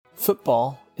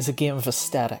Football is a game of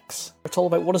aesthetics. It's all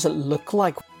about what does it look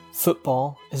like.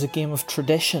 Football is a game of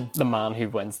tradition. The man who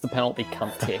wins the penalty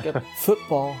can't take it.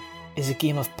 Football is a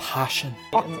game of passion.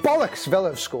 Oh, bollocks! Villa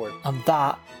have scored. And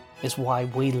that is why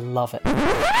we love it.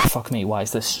 Fuck me, why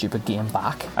is this stupid game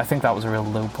back? I think that was a real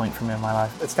low point for me in my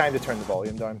life. It's time to turn the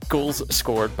volume down. Goals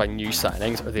scored by new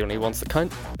signings are the only ones that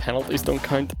count. Penalties don't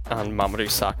count, and Mamadou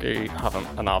Sakho having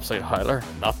an absolute howler,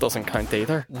 that doesn't count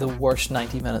either. The worst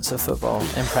 90 minutes of football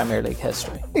in Premier League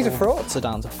history. He's a fraud.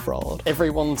 Zidane's a fraud.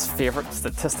 Everyone's favourite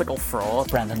statistical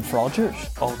fraud. Brendan Rodgers.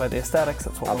 All about the aesthetics,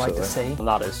 that's what we like to see. And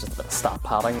that is just a bit of stat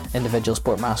padding. Individual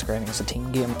sport masquerading as a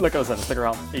team game. Look at his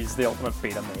Instagram, he's the ultimate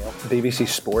beta male. BBC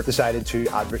Sport decided to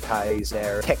advertise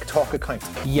their TikTok account.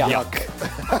 Yuck.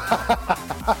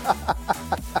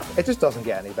 It just doesn't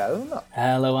get any better than that.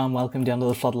 Hello and welcome to Under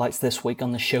the Floodlights. This week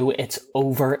on the show, it's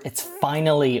over. It's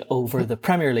finally over. The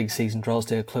Premier League season draws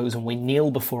to a close and we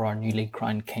kneel before our newly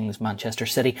crowned kings, Manchester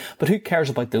City. But who cares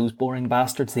about those boring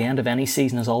bastards? The end of any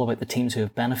season is all about the teams who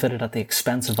have benefited at the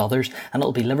expense of others, and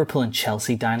it'll be Liverpool and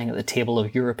Chelsea dining at the table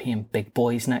of European big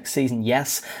boys next season.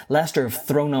 Yes, Leicester have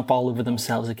thrown up all over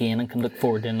themselves again and can look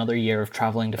forward to another year of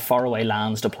travelling to faraway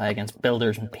lands to play against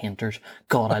builders and painters.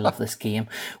 God, I love this game.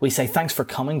 We say thanks for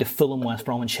coming to Fulham, West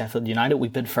Brom and Sheffield United. We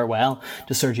bid farewell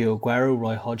to Sergio Aguero,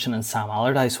 Roy Hodgson and Sam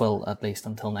Allardyce, well, at least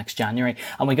until next January.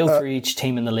 And we go through each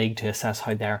team in the league to assess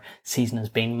how their season has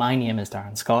been. My name is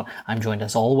Darren Scott. I'm joined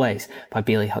as always by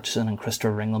Bailey Hutchison and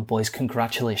Christopher Ringland. Boys,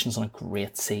 congratulations on a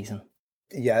great season.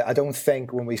 Yeah, I don't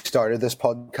think when we started this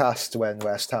podcast, when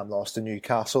West Ham lost to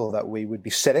Newcastle, that we would be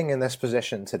sitting in this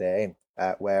position today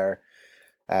where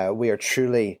we are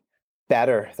truly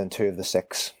better than 2 of the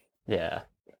 6. Yeah.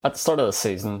 At the start of the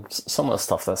season, some of the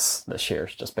stuff this year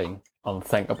has just been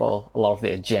unthinkable. A lot of the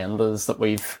agendas that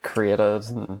we've created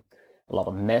and a lot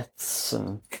of myths,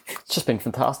 and it's just been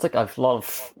fantastic. I've a lot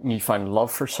of newfound love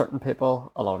for certain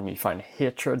people, a lot of newfound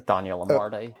hatred. Daniel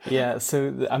Lombardi. Yeah,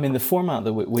 so, I mean, the format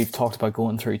that we've talked about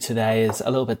going through today is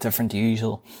a little bit different to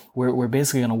usual. We're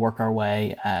basically going to work our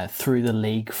way through the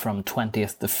league from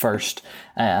 20th to 1st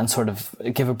and sort of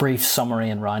give a brief summary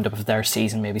and roundup of their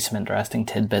season, maybe some interesting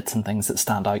tidbits and things that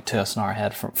stand out to us in our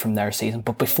head from their season.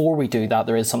 But before we do that,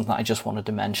 there is something I just wanted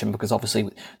to mention, because obviously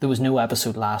there was no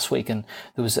episode last week and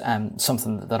there was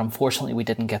something that unfortunately we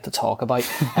didn't get to talk about,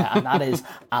 and that is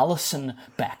Alisson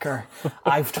Becker.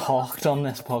 I've talked on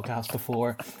this podcast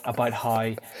before about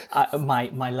how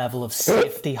my level of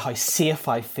safety, how safe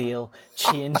I feel,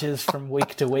 changes from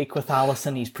week to week with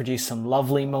Alisson. He's produced some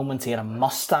lovely moments. He had a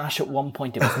moustache at one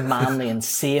point. It was manly and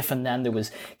safe, and then there was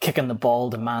kicking the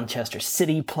ball to Manchester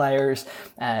City players,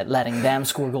 letting them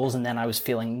score goals, and then I was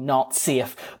feeling not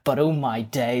safe. But oh my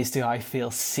days, do I feel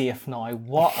safe now.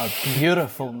 What a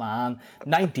beautiful man.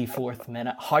 94th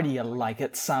minute. How do you like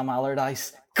it, Sam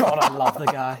Allardyce? God, I love the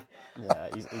guy. Yeah,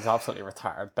 he's absolutely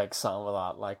retired, Big Sam, with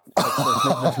that. Like,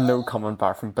 there's no coming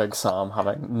back from Big Sam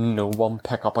having no one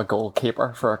pick up a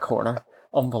goalkeeper for a corner.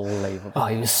 Unbelievable.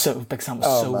 Oh, Big Sam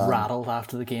was rattled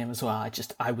after the game as well.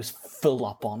 I was full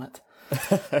up on it.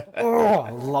 I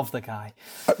love the guy.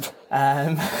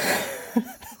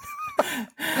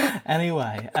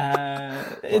 Anyway,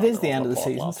 it is the end of the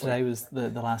season. Today was the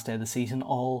last day of the season.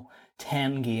 All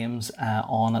 10 games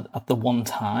on at the one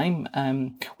time.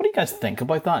 What do you guys think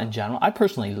about that in general? I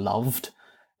personally loved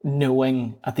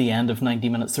knowing at the end of 90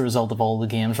 minutes the result of all the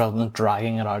games rather than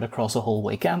dragging it out across a whole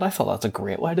weekend. I thought that's a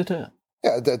great way to do it.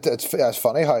 Yeah, it's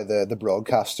funny how the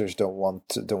broadcasters don't want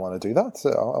to do that. So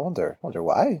I wonder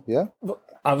why. Yeah,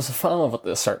 I was a fan of it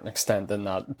to a certain extent, in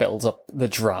that it builds up the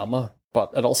drama, but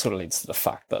it also leads to the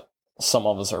fact that some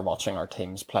of us are watching our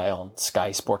teams play on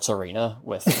Sky Sports Arena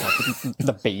with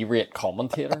the B-rate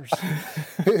commentators.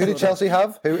 Who did Chelsea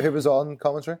have? Who was on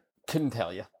commentary? Couldn't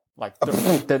tell you. Like,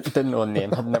 didn't know a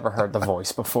name, had never heard the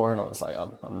voice before, and I was like,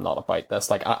 I'm not about this.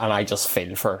 Like, and I just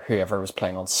feel for whoever was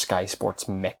playing on Sky Sports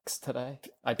Mix today.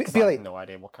 I had no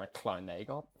idea what kind of clown they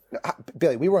got.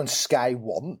 Billy, we were on Sky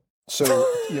 1. So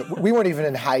we weren't even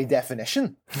in high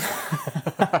definition.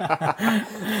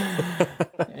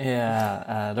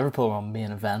 Yeah, Liverpool were on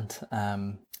main event.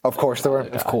 Of course they were.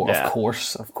 Of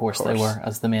course they were,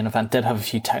 as the main event. Did have a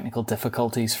few technical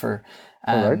difficulties for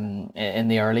in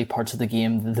the early parts of the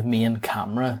game. The main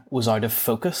camera was out of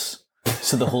focus,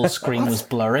 so the whole screen was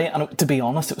blurry. And to be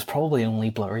honest, it was probably only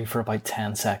blurry for about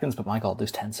 10 seconds, but my God,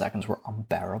 those 10 seconds were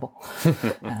unbearable.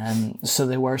 So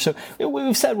they were. So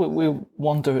we've said we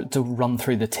want to run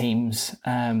through the teams.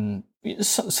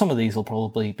 Some of these will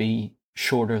probably be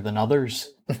shorter than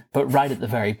others, but right at the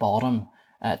very bottom,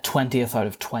 20th out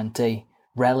of 20,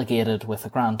 relegated with a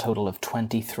grand total of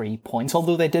 23 points,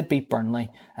 although they did beat Burnley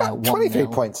 23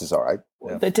 1-0. points is all right.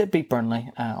 Yeah. They did beat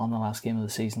Burnley on the last game of the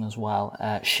season as well.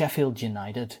 Sheffield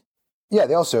United. Yeah,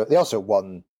 they also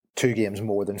won 2 games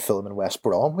more than Fulham and West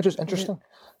Brom, which is interesting.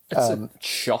 It's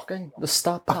shocking, the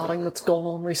stat padding that's gone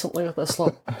on recently with this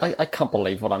lot. I can't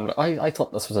believe what I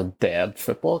thought this was a dead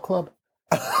football club.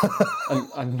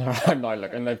 I'm now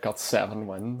looking, they've got 7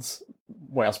 wins.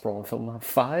 West Brom and Fulham have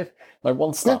 5. Now,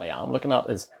 one stat I am looking at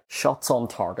is shots on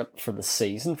target for the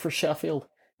season for Sheffield,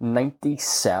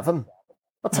 97.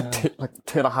 That's like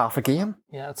 2.5 a game.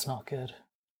 Yeah, it's not good.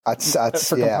 That's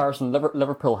For comparison,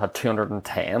 Liverpool had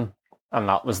 210, and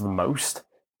that was the most.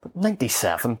 But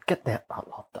 97, get that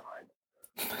lot down.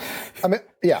 I mean,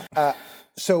 yeah.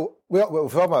 So we've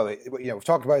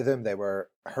talked about them. They were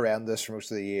horrendous for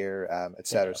most of the year, et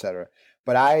cetera, et cetera.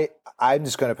 But I'm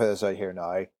just going to put this out here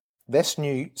now. This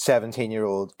new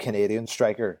 17-year-old Canadian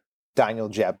striker, Daniel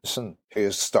Jebson, who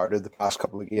has started the past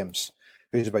couple of games,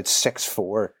 who's about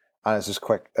 6'4", and is just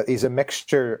quick. He's a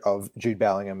mixture of Jude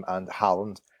Bellingham and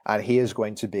Haaland, and he is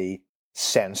going to be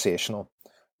sensational.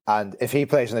 And if he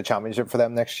plays in the Championship for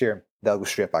them next year, they'll go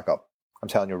straight back up. I'm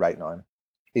telling you right now.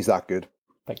 He's that good.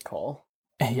 Big call.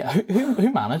 Yeah,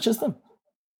 who manages them?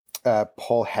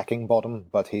 Paul Heckingbottom,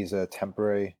 but he's a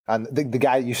temporary. And the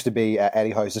guy used to be Eddie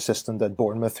Howe's assistant at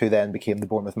Bournemouth, who then became the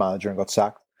Bournemouth manager and got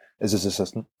sacked, is his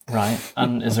assistant. Right.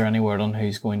 And is there any word on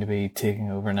who's going to be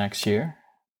taking over next year?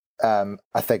 I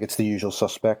think it's the usual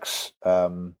suspects.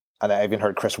 And I even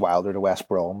heard Chris Wilder to West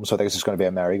Brom, so I think it's just going to be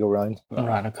a merry-go-round.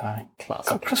 Right, okay. Classic.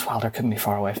 God, Chris Wilder couldn't be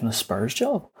far away from the Spurs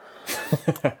job.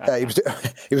 He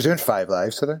was doing 5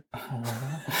 lives today.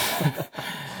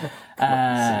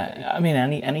 I mean,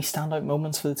 any standout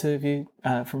moments for the two of you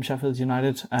from Sheffield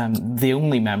United? The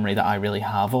only memory that I really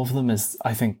have of them is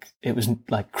I think it was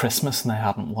like Christmas and they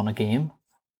hadn't won a game.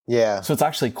 Yeah. So it's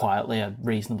actually quietly a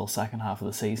reasonable second half of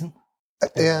the season.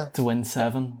 Yeah. To win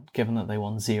 7, given that they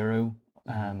won 0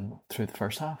 through the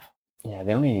first half. Yeah,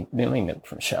 the only note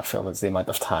from Sheffield is the amount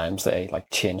of times they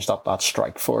changed up that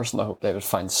strike force, and I hope they would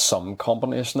find some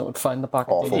combination that would find the back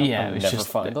of the game. Yeah, it was never just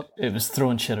find it. It was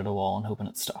throwing shit at a wall and hoping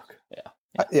it stuck.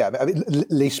 Yeah, I mean,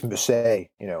 Lise Mousset,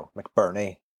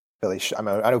 McBurney, I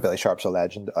know Billy Sharp's a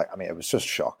legend. I mean, it was just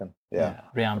shocking. Yeah.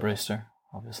 Ryan Brewster,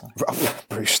 obviously.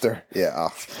 Brewster, yeah.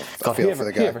 I feel for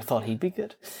the guy. Who ever thought he'd be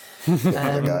good?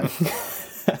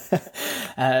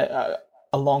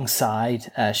 Alongside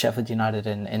Sheffield United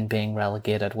in being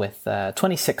relegated with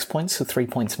 26 points, so 3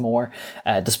 points more,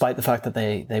 despite the fact that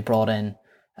they brought in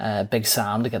Big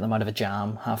Sam to get them out of a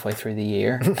jam halfway through the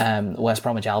year. West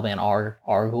Bromwich Albion are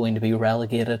going to be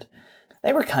relegated.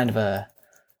 They were kind of a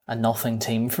nothing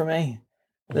team for me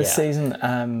this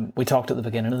season. We talked at the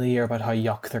beginning of the year about how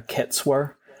yuck their kits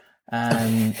were.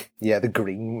 Yeah, the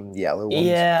green and yellow ones.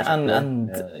 Yeah, and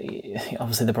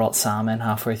obviously they brought Sam in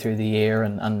halfway through the year,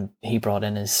 and he brought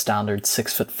in his standard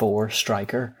 6'4"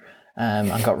 striker, and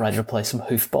got ready to play some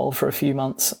hoofball for a few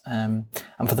months. And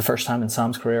for the first time in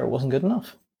Sam's career, it wasn't good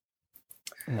enough.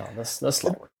 No, this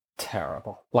lot were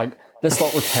terrible. This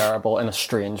lot were terrible in a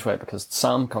strange way, because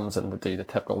Sam comes in to do the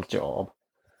typical job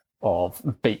of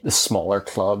beat the smaller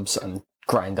clubs and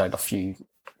grind out a few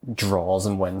draws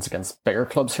and wins against bigger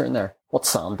clubs here and there. What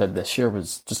Sam did this year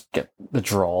was just get the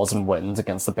draws and wins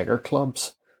against the bigger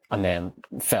clubs, and then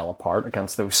fell apart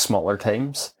against those smaller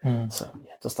teams. So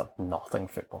yeah, just a nothing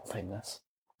football team. This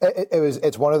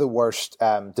it's one of the worst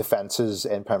defenses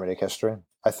in Premier League history,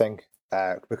 I think,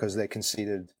 because they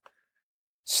conceded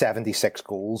 76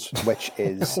 goals, which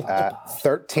is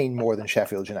 13 more than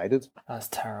Sheffield United. That's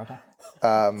terrible.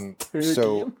 I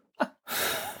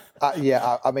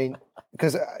mean,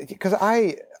 because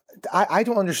I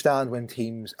don't understand when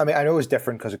teams. I mean, I know it's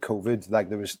different because of COVID.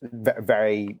 There was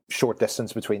very short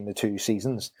distance between the 2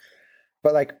 seasons,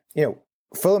 but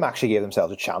Fulham actually gave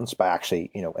themselves a chance by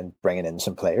actually and bringing in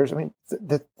some players. I mean,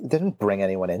 they didn't bring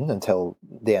anyone in until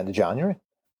the end of January.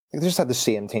 They just had the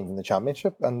same team from the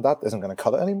Championship, and that isn't going to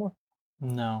cut it anymore.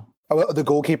 No. Oh, well, the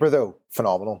goalkeeper though,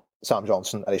 phenomenal. Sam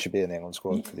Johnson, and he should be in the England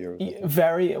squad for the Euro.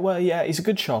 Very well, yeah. He's a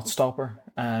good shot stopper,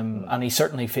 and he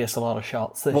certainly faced a lot of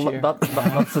shots this year.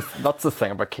 That's the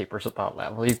thing about keepers at that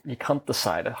level. You can't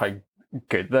decide how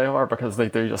good they are, because they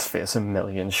do just face a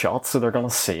million shots, so they're going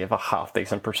to save a half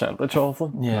decent percentage of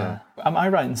them. Yeah. Am I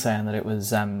right in saying that it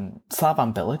was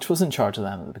Slavan Bilic was in charge of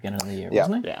them at the beginning of the year,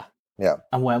 wasn't he? Yeah. Yeah.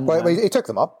 And when he took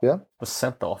them up, yeah. Was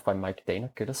sent off by Mike Dean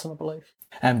at Goodison, I believe.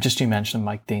 Just you mentioned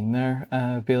Mike Dean there,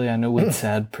 Bailey. I know we'd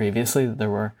said previously that there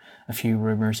were a few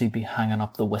rumours he'd be hanging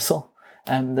up the whistle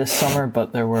this summer,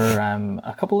 but there were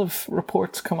a couple of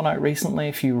reports coming out recently,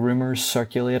 a few rumours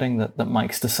circulating that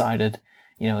Mike's decided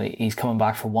he's coming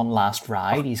back for one last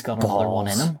ride. He's got another one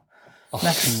in him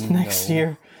next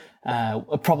year.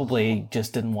 Probably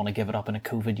just didn't want to give it up in a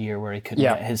COVID year where he couldn't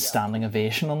get his standing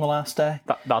ovation on the last day.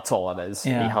 That's all it is.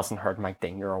 Yeah. He hasn't heard Mike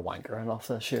Dean, you're a wanker enough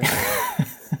this year.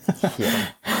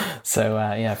 So,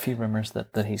 a few rumours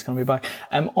that he's going to be back.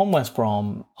 On West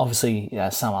Brom, obviously,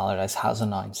 Sam Allardyce has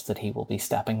announced that he will be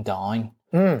stepping down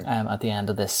at the end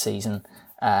of this season.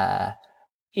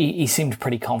 He seemed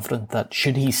pretty confident that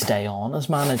should he stay on as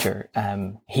manager,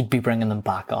 he'd be bringing them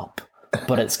back up.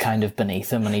 But it's kind of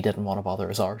beneath him and he didn't want to bother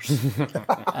his arse.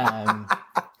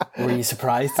 Were you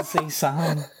surprised to see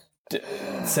Sam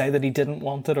say that he didn't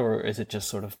want it, or is it just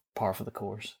sort of par for the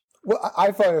course? Well,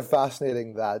 I find it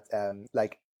fascinating that, from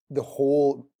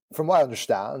what I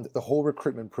understand, the whole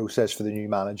recruitment process for the new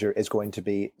manager is going to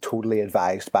be totally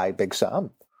advised by Big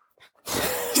Sam.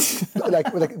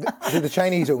 The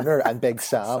Chinese owner and Big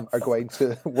Sam are going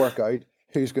to work out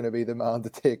who's going to be the man to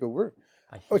take over,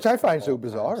 which I find so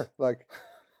bizarre. Like,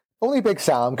 only Big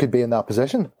Sam could be in that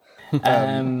position.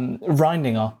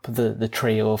 Rounding up the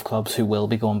trio of clubs who will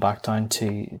be going back down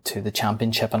to the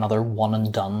Championship, another one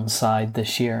and done side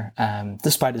this year.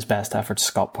 Despite his best efforts,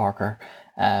 Scott Parker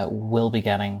will be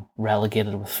getting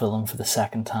relegated with Fulham for the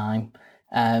second time.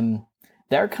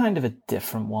 They're kind of a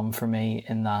different one for me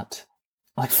in that,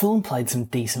 Fulham played some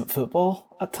decent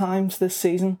football at times this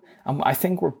season. I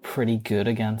think we're pretty good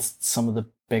against some of the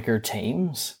bigger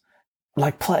teams.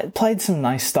 Played some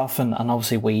nice stuff, and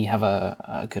obviously we have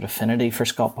a good affinity for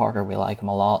Scott Parker. We like him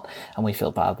a lot, and we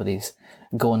feel bad that he's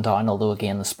going down, although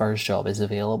again the Spurs job is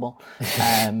available.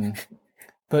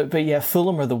 But yeah,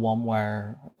 Fulham are the one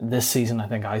where this season I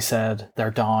think I said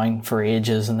they're down for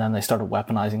ages, and then they started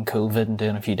weaponising COVID and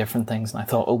doing a few different things, and I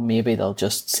thought, maybe they'll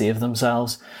just save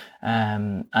themselves.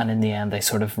 And in the end they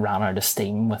sort of ran out of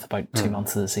steam with about 2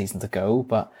 months of the season to go.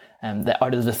 But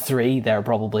out of the three, they're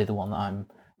probably the one that I'm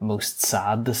most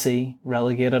sad to see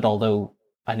relegated, although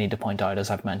I need to point out, as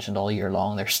I've mentioned all year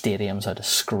long, their stadium's a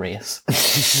disgrace.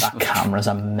 That camera's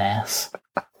a mess.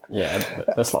 Yeah,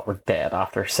 this lot were dead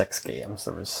after 6 games.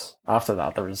 After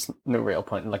that there was no real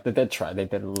point. They did try, they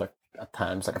did look at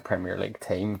times like a Premier League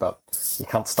team, but you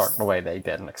can't start the way they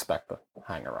did and expect to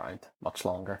hang around much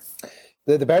longer.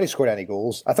 They barely scored any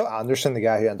goals. I thought Anderson, the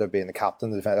guy who ended up being the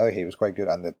captain, the defender, he was quite good.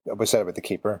 And we said about the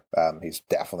keeper, he's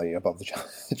definitely above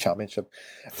the Championship.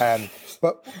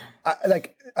 But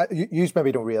you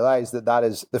maybe don't realise that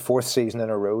is the 4th season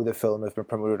in a row that Fulham have been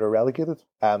promoted or relegated.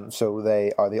 So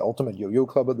they are the ultimate yo-yo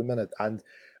club at the minute. And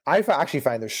I actually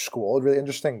find their squad really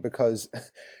interesting because,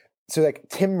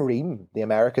 Tim Ream, the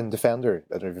American defender,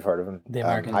 I don't know if you've heard of him. The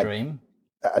American Dream.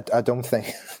 I don't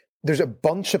think... There's a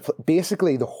bunch of,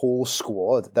 basically the whole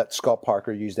squad that Scott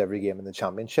Parker used every game in the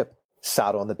Championship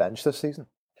sat on the bench this season.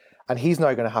 And he's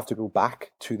now going to have to go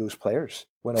back to those players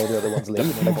when all the other ones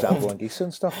leave, like Zambo and Gisa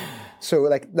and stuff. So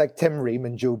like Tim Ream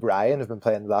and Joe Bryan have been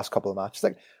playing the last couple of matches.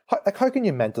 How can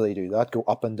you mentally do that? Go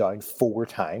up and down 4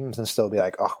 times and still be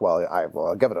like,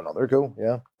 I'll give it another go.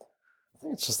 Yeah. I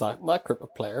think it's just that group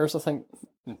of players, I think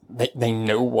they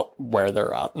know where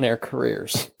they're at in their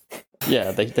careers.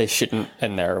 Yeah, they shouldn't,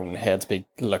 in their own heads, be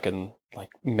looking like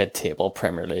mid-table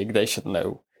Premier League. They should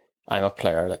know, I'm a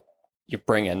player that you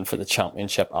bring in for the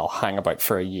Championship. I'll hang about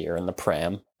for a year in the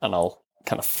Prem, and I'll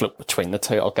kind of float between the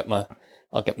two. I'll get my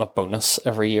bonus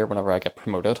every year whenever I get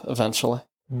promoted eventually.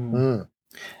 Mm.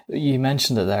 You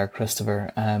mentioned it there,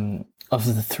 Christopher.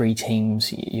 Of the 3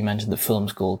 teams, you mentioned that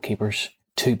Fulham's goalkeepers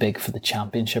too big for the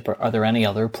Championship. Are there any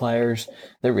other players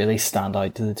that really stand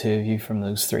out to the two of you from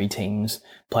those 3 teams?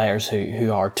 Players who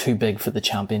are too big for the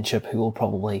Championship, who will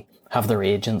probably have their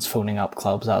agents phoning up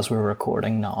clubs as we're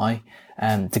recording now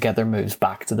to get their moves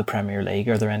back to the Premier League.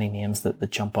 Are there any names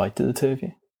that jump out to the two of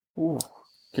you? Ooh,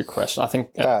 good question. I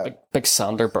think big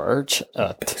Sander Burge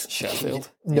at Sheffield.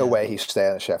 No way he's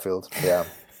staying at Sheffield. Yeah,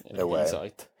 no way. He's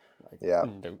out. Yeah,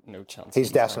 no chance.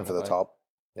 He's destined for the top.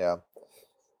 Yeah.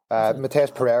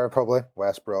 Mateus Pereira, probably.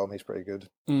 West Brom, he's pretty good.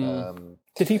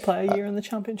 Did he play a year in the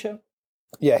Championship?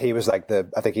 Yeah, he was I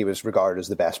think he was regarded as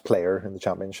the best player in the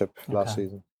Championship last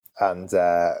season. And,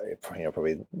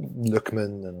 probably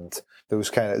Lookman and those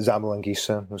kind of, Zambo and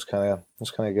Gisa, those kind of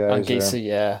guys. And Gisa,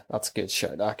 yeah, that's a good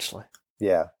shout, actually.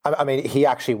 Yeah. I mean, he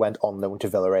actually went on loan to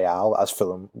Villarreal as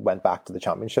Fulham went back to the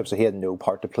Championship, so he had no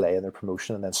part to play in their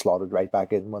promotion and then slotted right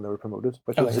back in when they were promoted.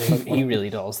 He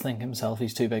really does think himself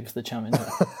he's too big for the Championship.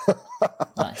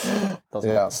 Nice.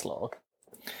 Doesn't have a slog.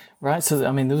 Right, so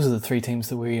I mean, those are the 3 teams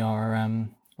that we are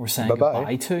we're saying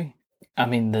goodbye to. I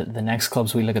mean, the next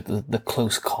clubs, we look at the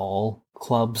close call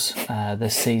clubs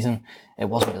this season. It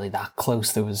wasn't really that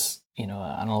close. There was, an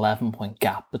 11-point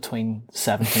gap between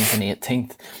 17th and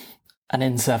 18th. And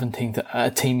in 17th,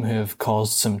 a team who have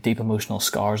caused some deep emotional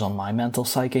scars on my mental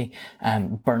psyche,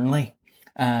 Burnley,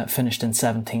 finished in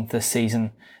 17th this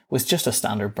season. Was just a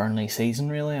standard Burnley season,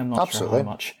 really. I'm not sure how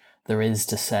much there is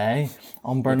to say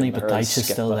on Burnley, but Dyche is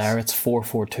still there. It's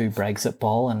 4-4-2 Brexit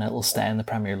ball, and it'll stay in the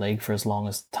Premier League for as long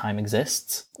as time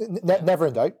exists. Never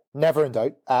in doubt. Never in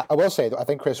doubt. I will say, I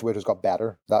think Chris Wood has got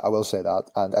better. I will say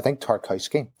that. And I think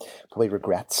Tarkowski probably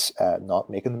regrets not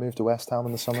making the move to West Ham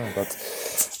in the summer, but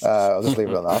I'll just leave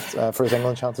it on that for his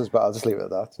England chances, but I'll just leave it at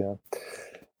that, yeah.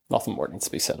 Nothing more needs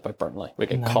to be said about Burnley. We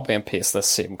can copy and paste this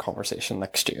same conversation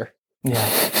next year.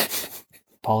 Yeah.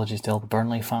 Apologies to all the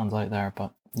Burnley fans out there,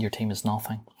 but your team is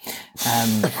nothing.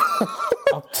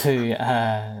 Up to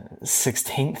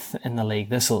 16th in the league.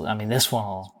 This will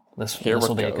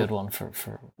be a good one for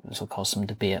this will cause some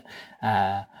debate.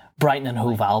 Brighton and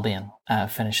Hove Albion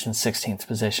finished in 16th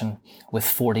position with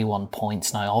 41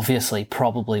 points. Now, obviously,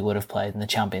 probably would have played in the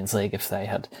Champions League if they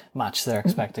had matched their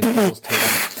expected goals to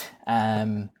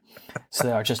them. So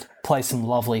they are just play some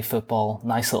lovely football,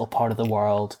 nice little part of the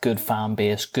world, good fan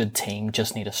base, good team,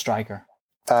 just need a striker.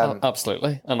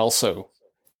 Absolutely. And also,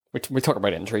 we talk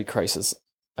about injury crisis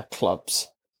at clubs.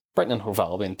 Brighton and Hove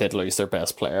Albion did lose their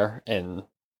best player in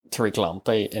Tariq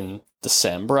Lamptey in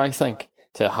December, I think,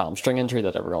 to a hamstring injury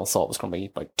that everyone thought was going to be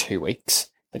about 2 weeks.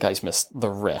 The guys missed the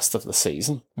rest of the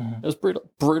season. Mm-hmm. It was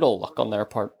brutal luck on their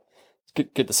part.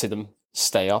 It's good to see them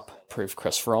stay up, prove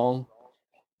Chris wrong.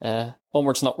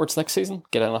 Onwards and upwards next season.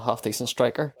 Get in a half-decent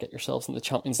striker. Get yourselves in the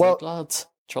Champions League, lads.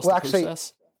 Trust the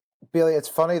process. Bailey, it's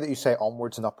funny that you say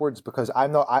onwards and upwards because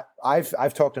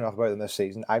I've talked enough about them this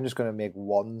season. I'm just going to make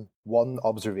one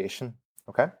observation.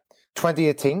 Okay,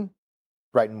 2018,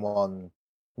 Brighton won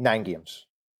 9 games.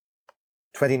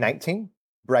 2019,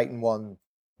 Brighton won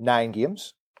 9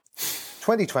 games.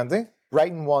 2020,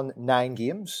 Brighton won 9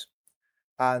 games,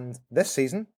 and this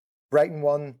season, Brighton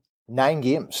won 9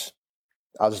 games.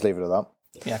 I'll just leave it at that.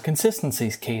 Yeah, consistency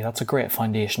is key. That's a great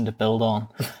foundation to build on.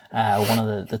 One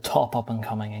of the top up and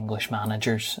coming English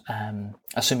managers,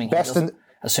 assuming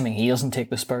he doesn't take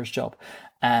the Spurs job,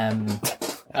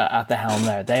 at the helm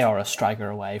there, they are a striker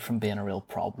away from being a real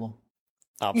problem.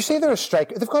 Absolutely. You say they're a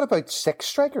striker. They've got about 6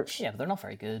 strikers. Yeah, but they're not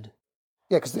very good.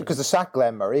 Yeah, because they sacked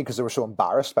Glenn Murray because they were so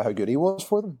embarrassed by how good he was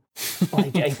for them.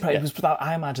 Well,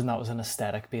 I imagine that was an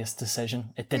aesthetic-based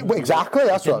decision. It didn't exactly.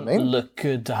 That's what I mean. Look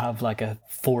good to have like a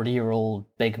 40-year-old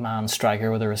big man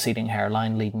striker with a receding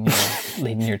hairline leading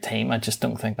your team. I just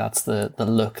don't think that's the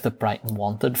look that Brighton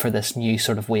wanted for this new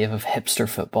sort of wave of hipster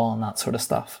football and that sort of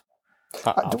stuff.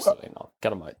 Absolutely not.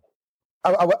 Get him out.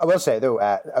 I will say, though,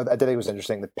 I did think it was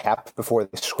interesting that Pep, before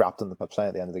they scrapped on the touchline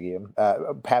at the end of the game,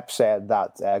 Pep said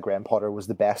that Graham Potter was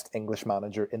the best English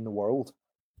manager in the world.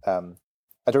 I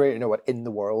don't really know what "in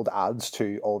the world" adds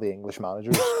to all the English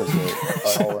managers,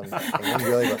 because they're all in England,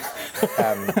 really.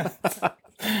 But,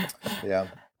 yeah.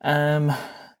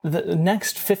 The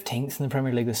next 15th in the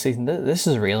Premier League this season, this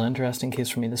is a real interesting case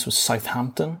for me. This was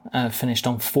Southampton, finished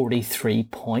on 43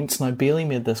 points. Now, Bailey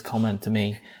made this comment to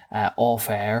me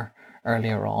off-air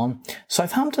earlier on.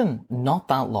 Southampton, not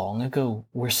that long ago,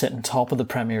 were sitting top of the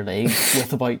Premier League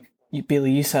with about,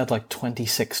 Bailey, you said like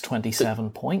 26,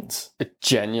 27 points. It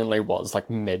genuinely was like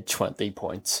mid-20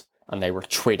 points. And they were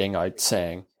tweeting out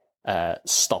saying,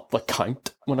 stop the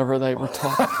count whenever they were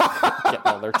talking. Getting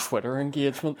all their Twitter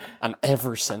engagement. And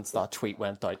ever since that tweet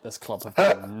went out, this club have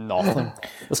done nothing.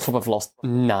 This club have lost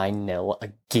 9-0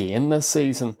 again this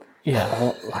season.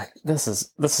 Yeah, this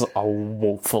is a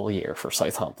woeful year for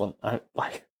Southampton.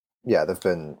 Yeah, they've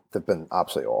been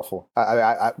absolutely awful.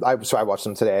 I watched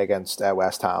them today against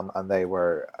West Ham, and they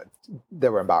were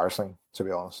embarrassing, to be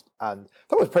honest. And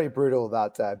that was pretty brutal.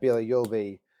 That Bailey, you'll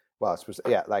be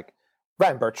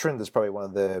Ryan Bertrand is probably one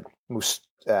of the most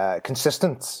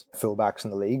consistent fullbacks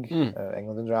in the league,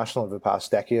 England international over the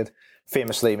past decade.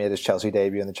 Famously made his Chelsea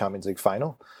debut in the Champions League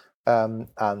final,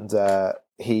 and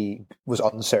he was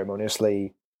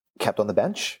unceremoniously kept on the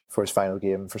bench for his final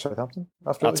game for Southampton.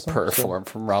 That's poor form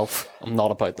from Ralph. I'm not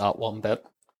about that one bit.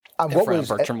 And if Ryan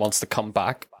Bertrand wants to come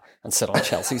back and sit on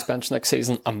Chelsea's bench next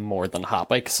season, I'm more than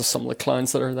happy because of some of the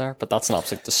clowns that are there. But that's an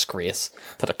absolute disgrace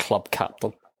to the club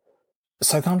captain.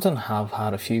 Southampton have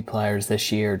had a few players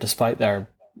this year, despite their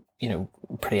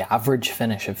pretty average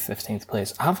finish of 15th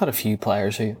place. I've had a few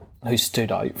players who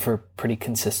stood out for pretty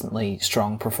consistently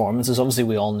strong performances. Obviously,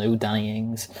 we all know Danny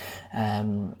Ings,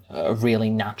 a really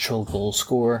natural goal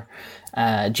scorer.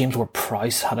 James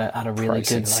Ward-Prowse had a really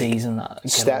good season.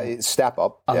 Step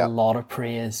up. A lot of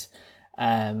praise.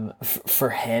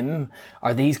 For him,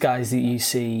 are these guys that you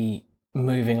see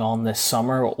moving on this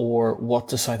summer, or what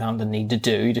does Southampton need to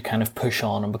do to kind of push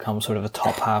on and become sort of a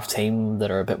top half team that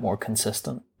are a bit more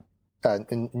consistent?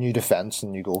 New defence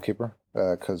and new goalkeeper,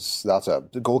 because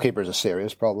the goalkeeper is a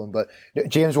serious problem. But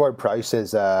James Ward-Prowse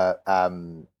is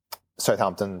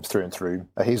Southampton through and through.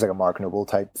 He's like a Mark Noble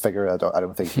type figure. I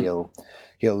don't think he'll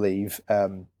leave.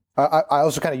 I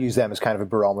also kind of use them as kind of a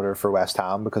barometer for West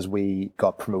Ham, because we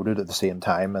got promoted at the same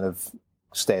time and have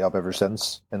stayed up ever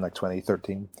since in like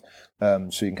 2013. So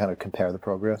you can kind of compare the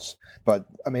progress. But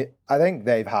I mean, I think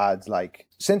they've had, like,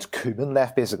 since Koeman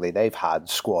left, basically they've had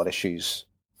squad issues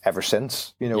ever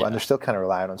since, and they're still kind of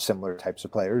relying on similar types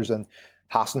of players. And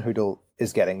Hasenhüttl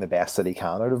is getting the best that he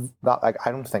can out of that. Like,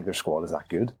 I don't think their squad is that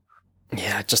good.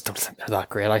 Yeah, I just don't think they're that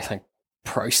great. I think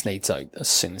Price needs out as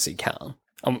soon as he can.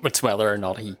 It's whether or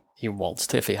not he wants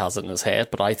to, if he has it in his head.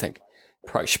 But I think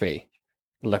Price should be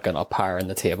looking up higher in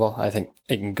the table. I think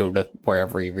he can go to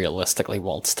wherever he realistically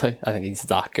wants to. I think he's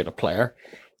that good a player.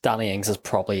 Danny Ings is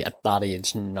probably at that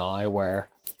age now where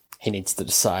he needs to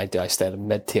decide, do I stay at a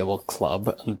mid-table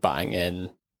club and bang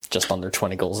in just under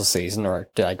 20 goals a season, or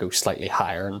do I go slightly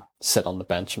higher and sit on the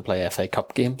bench and play FA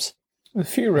Cup games? A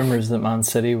few rumours that Man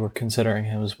City were considering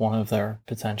him as one of their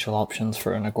potential options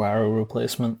for an Aguero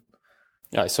replacement.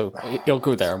 Yeah, so he'll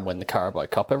go there and win the Carabao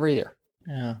Cup every year.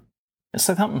 Yeah.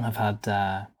 Southampton have had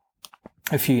a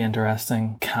few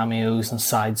interesting cameos and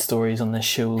side stories on this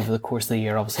show over the course of the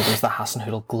year. Obviously, there's the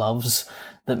Hasenhüttl gloves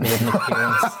that made an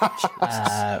appearance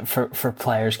for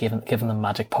players, given them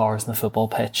magic powers in the football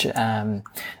pitch. There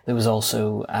was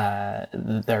also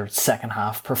their second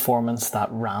half performance, that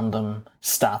random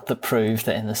stat that proved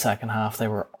that in the second half they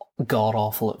were god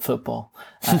awful at football,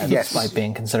 despite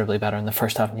being considerably better in the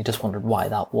first half, and you just wondered why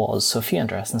that was. So a few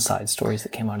interesting side stories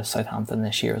that came out of Southampton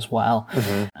this year as well.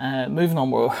 Moving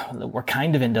on, we're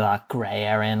kind of into that grey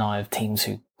area now of teams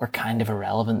who were kind of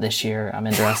irrelevant this year. I'm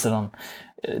interested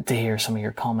to hear some of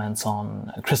your comments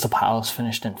on Crystal Palace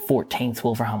finished in 14th,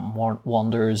 Wolverhampton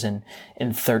Wanderers in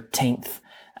 13th.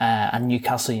 And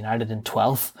Newcastle United in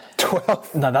 12th.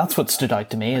 12th. Now that's what stood out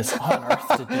to me, is how on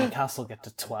earth did Newcastle get to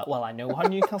 12th? Well, I know how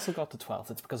Newcastle got to 12th.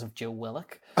 It's because of Joe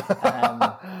Willock.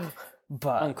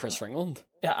 And Chris Ringland.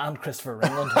 Yeah, and Christopher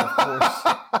Ringland,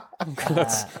 of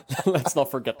course. Let's not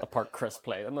forget the part Chris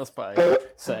played in this by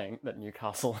saying that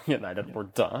Newcastle United were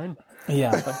down.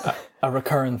 Yeah, a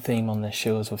recurring theme on this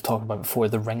show, as we've talked about before,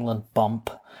 the Ringland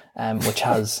bump, which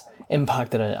has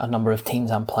impacted a number of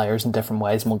teams and players in different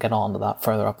ways, and we'll get on to that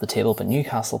further up the table. But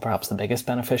Newcastle, perhaps the biggest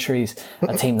beneficiaries,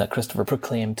 a team that Christopher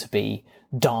proclaimed to be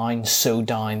down, so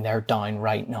down, they're down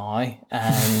right now,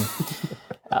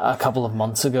 a couple of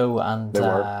months ago, and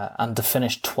to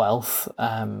finish 12th,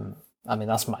 I mean,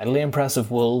 that's mightily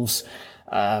impressive. Wolves,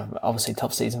 obviously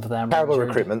tough season for them. Terrible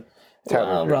recruitment.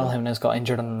 Raul Jimenez got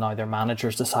injured, and now their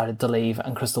managers decided to leave,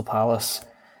 and Crystal Palace,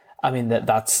 I mean,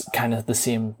 that's kind of the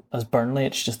same as Burnley.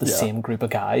 It's just the same group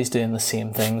of guys doing the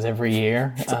same things every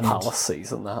year. It's a Palace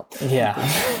season, that. Yeah.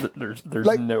 There's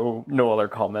like, no other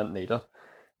comment needed.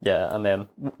 Yeah, and then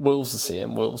Wolves the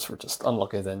same. Wolves were just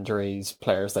unlucky with injuries,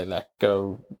 players they let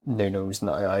go. Nuno's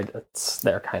now out.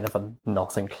 They're kind of a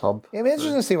nothing club. Yeah, I mean, it's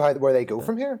interesting to see where they go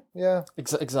from here. Yeah.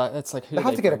 Exactly. It's like, who they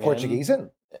have to get a Portuguese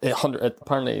in.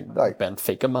 Apparently,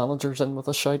 Benfica manager's in with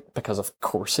a shout, because of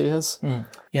course he is.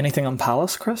 Anything on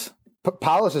Palace, Chris?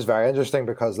 Palace is very interesting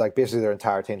because, like, basically their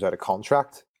entire team's out of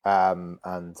contract. And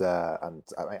I mean,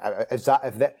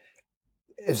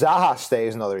 if Zaha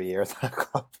stays another year,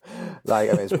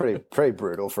 like, I mean, it's pretty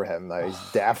brutal for him. Like, he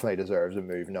definitely deserves a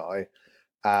move now.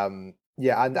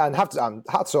 Yeah, and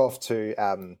hats off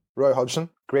to Roy Hodgson.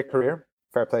 Great career,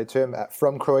 fair play to him,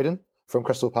 from Croydon, from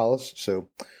Crystal Palace. So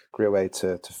great way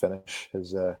to finish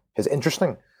his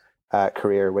interesting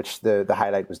career, which the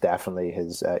highlight was definitely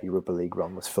his Europa League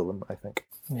run with Fulham, I think.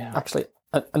 Yeah, actually,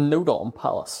 a note on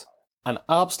Palace. An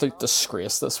absolute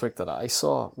disgrace this week that I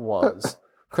saw was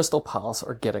Crystal Palace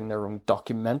are getting their own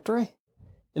documentary.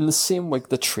 In the same week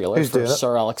the trailer for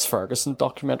Sir Alex Ferguson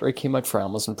documentary came out for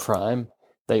Amazon Prime,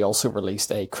 they also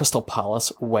released a Crystal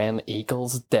Palace When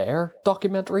Eagles Dare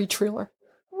documentary trailer.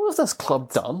 What has this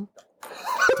club done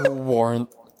to warrant...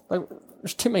 Like,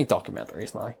 there's too many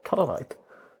documentaries now. Cut it out.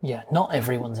 Yeah, not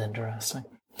everyone's interesting.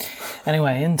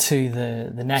 Anyway, into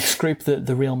the next group,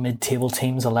 the real mid-table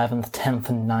teams, 11th, 10th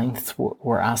and 9th,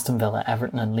 were Aston Villa,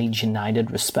 Everton and Leeds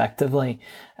United, respectively.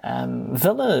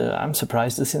 Villa, I'm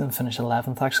surprised to see them finish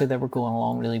 11th. Actually, they were going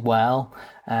along really well.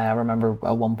 I remember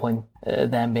at one point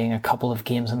them being a couple of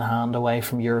games in hand away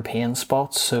from European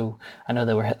spots, so I know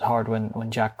they were hit hard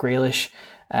when Jack Grealish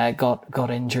got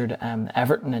injured.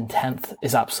 Everton in 10th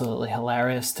is absolutely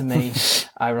hilarious to me.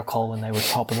 I recall when they were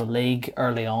top of the league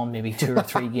early on, maybe 2 or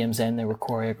 3 games in, they were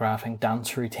choreographing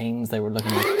dance routines. They were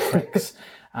looking like pricks.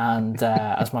 And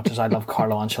as much as I love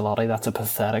Carlo Ancelotti, that's a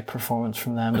pathetic performance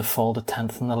from them to fall to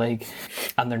 10th in the league.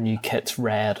 And their new kit's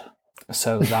red.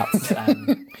 So that's,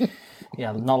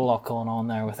 yeah, not a lot going on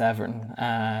there with Everton.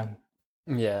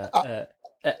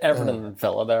 Everton and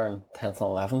Villa there in 10th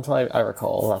and 11th. I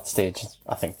recall that stage,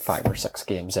 I think 5 or 6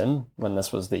 games in, when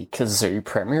this was the Kazoo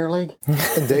Premier League.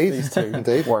 Indeed, These two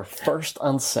indeed. were first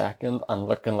and second and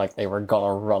looking like they were going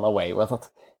to run away with it.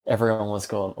 Everyone was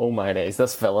going, oh my days,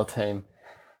 this Villa team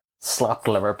slapped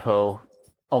Liverpool,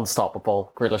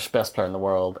 unstoppable, Grealish, best player in the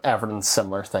world. Everton,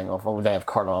 similar thing of, oh, they have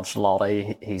Carlo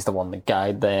Ancelotti, he's the one to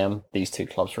guide them. These two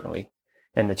clubs are going to be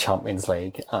in the Champions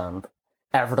League, and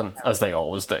Everton, as they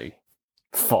always do,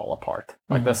 fall apart.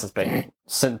 Like, this has been,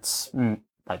 since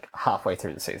like halfway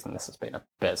through the season, this has been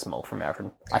abysmal from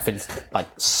Everton. I feel like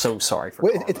so sorry for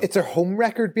Well, it's their home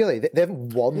record, Bailey. They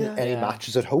haven't won any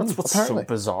matches at home, That's what's apparently. so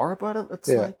bizarre about it. It's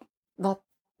like,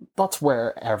 that's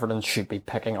where Everton should be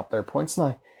picking up their points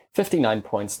now. 59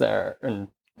 points there, and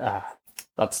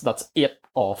that's 8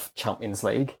 off Champions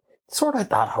League. Sort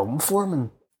out that home form, and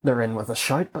they're in with a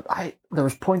shout. But there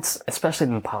was points, especially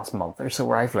in the past month or so,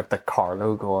 where I've looked at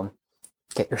Carlo going,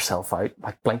 get yourself out,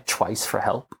 like blink twice for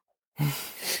help.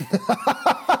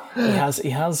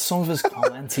 He has some of his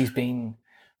comments, he's been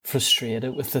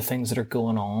frustrated with the things that are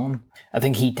going on. I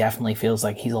think he definitely feels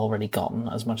like he's already gotten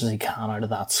as much as he can out of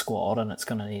that squad, and it's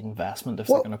going to need investment if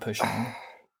they're going to push on.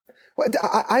 Well,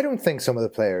 I don't think some of the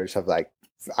players have like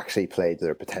actually played to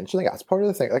their potential. Like, that's part of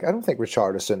the thing. Like, I don't think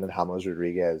Richarlison and James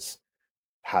Rodriguez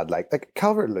had like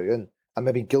Calvert-Lewin and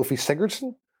maybe Gylfi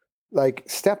Sigurdsson like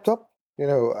stepped up.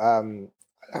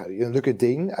 Luka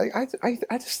Dean. I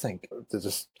just think they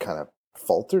just kind of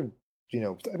faltered.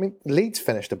 I mean, Leeds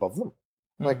finished above them.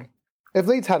 Like, if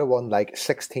Leeds had won like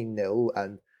 16-0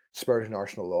 and Spurs and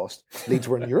Arsenal lost, Leeds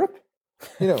were in Europe.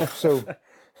 So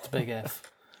it's a big if.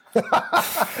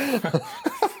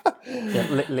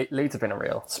 Leeds have been a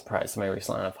real surprise to me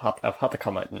recently. I've had to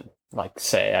come out and like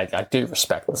say I do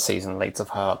respect the season Leeds have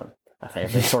had, and I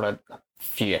think they sort of a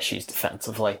few issues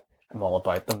defensively. I'm all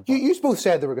about them. You both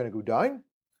said they were going to go down.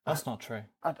 That's not true.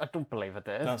 I don't believe it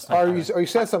did. Or you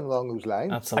said something along those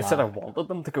lines. I said I wanted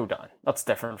them to go down. That's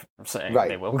different from saying Right.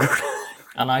 they will go down.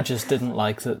 And I just didn't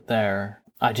like their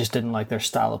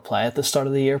style of play at the start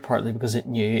of the year, partly because it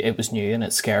was new and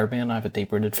it scared me, and I have a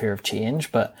deep-rooted fear of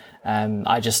change. But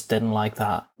I just didn't like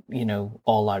that,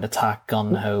 all-out attack,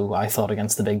 gun-ho. I thought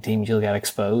against the big teams you'll get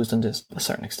exposed, and to a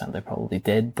certain extent they probably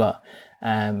did. But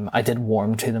I did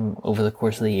warm to them over the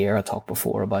course of the year. I talked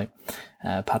before about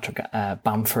Patrick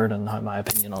Bamford and how my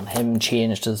opinion on him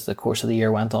changed as the course of the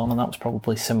year went on, and that was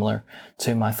probably similar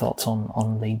to my thoughts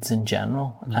on Leeds in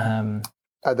general.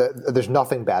 There's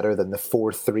nothing better than the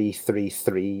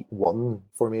 4-3-3-3-1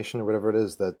 formation or whatever it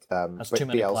is that. That's too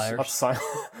many players. That's Sorry,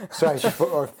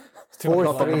 or too much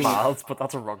 4-3. miles, but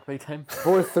that's a rugby team.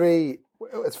 4-3.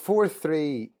 It's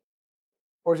 4-3,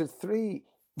 or is it 3?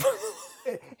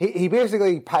 He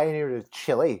basically pioneered it at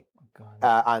Chile,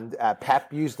 and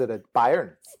Pep used it at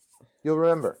Bayern. You'll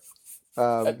remember.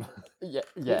 Yeah. Do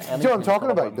you know what I'm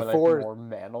talking about? The four more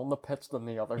men on the pitch than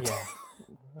the other. Yeah.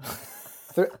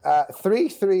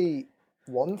 3-3-1-3.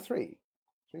 3-3-1.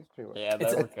 Yeah,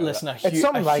 Listen,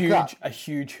 a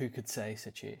huge who could say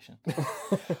situation.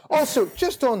 Also,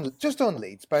 just on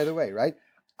Leeds, by the way, right?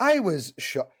 I was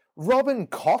shocked. Robin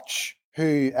Koch,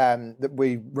 who that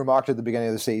we remarked at the beginning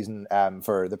of the season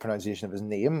for the pronunciation of his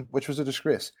name, which was a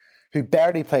disgrace, who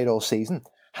barely played all season,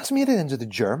 has made it into the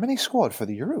Germany squad for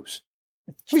the Euros.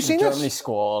 Have you seen the this? Germany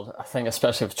squad, I think,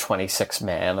 especially with 26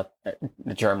 men,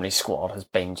 the Germany squad has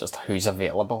been just who's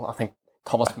available. I think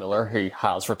Thomas Müller, who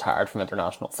has retired from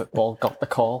international football, got the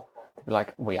call.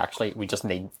 Like, we just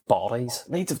need bodies.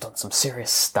 Leeds have done some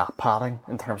serious stat padding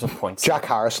in terms of points. Jack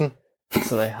Harrison.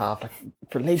 So they have, like,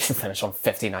 for Leeds to finish on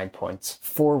 59 points,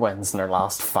 4 wins in their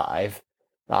last 5.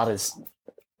 That is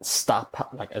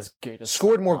as good as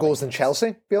scored more goals than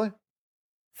Chelsea, Billy.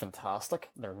 Fantastic.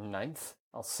 They're 9th.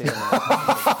 I'll see them in the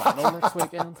final next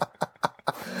weekend.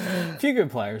 A few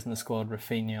good players in the squad.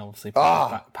 Rafinha, obviously.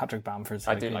 Patrick Bamford's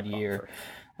had a good year.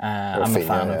 I'm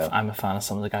a fan of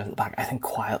some of the guys at the back. I think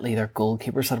quietly their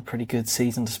goalkeepers had a pretty good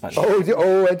season, despite.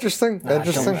 Interesting.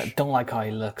 I don't like how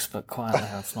he looks, but quietly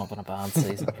that's not been a bad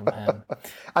season from him.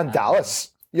 And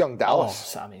Dallas, young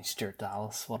Dallas. Stuart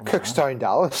Dallas. What a Cookstown man.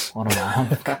 Dallas. What a man.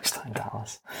 Cookstown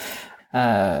Dallas.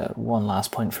 One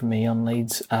last point from me on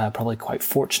Leeds. Probably quite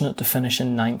fortunate to finish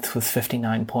in ninth with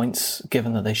 59 points,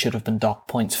 given that they should have been docked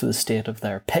points for the state of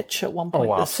their pitch at one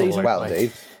point this season. Well,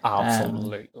 indeed.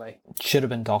 Absolutely. Should have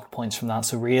been docked points from that.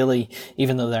 So really,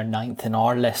 even though they're ninth in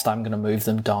our list, I'm going to move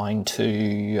them down to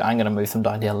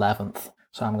 11th.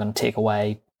 So I'm going to take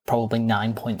away probably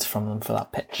 9 points from them for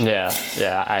that pitch. Yeah,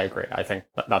 I agree. I think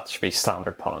that should be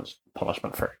standard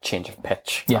punishment for change of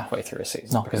pitch halfway through a season.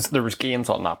 Not because there was games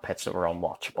on that pitch that were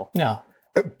unwatchable. Yeah,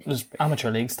 it was amateur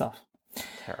league stuff.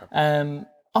 Terrible.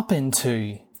 Up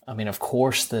into, of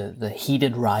course, the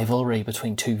heated rivalry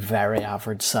between two very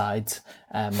average sides,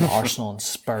 Arsenal and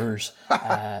Spurs.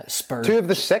 Spurs. Two of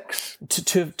the six.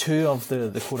 Two of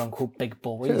the quote unquote big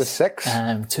boys. Two of the six.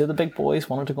 Two of the big boys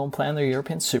wanted to go and play in their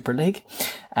European Super League.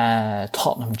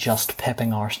 Tottenham just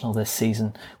pipping Arsenal this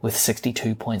season with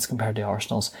 62 points compared to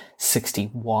Arsenal's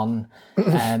 61.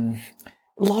 A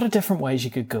lot of different ways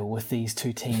you could go with these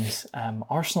two teams.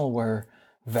 Arsenal were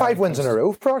 5 wins in a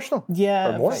row for Arsenal.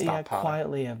 Yeah,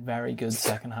 quietly a very good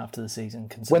second half to the season.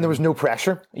 When there was no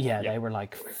pressure. Yeah, they were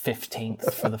like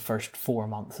 15th for the first 4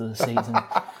 months of the season.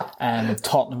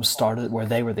 Tottenham started, where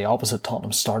they were the opposite.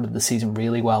 Tottenham started the season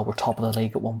really well. We're top of the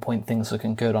league at one point, things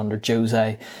looking good under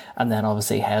Jose. And then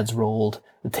obviously heads rolled,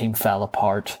 the team fell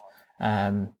apart,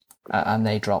 and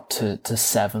they dropped to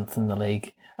 7th in the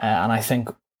league. And I think,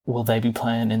 will they be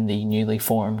playing in the newly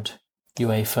formed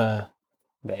UEFA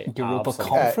Europa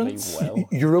Conference?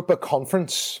 Europa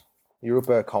Conference.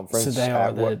 So they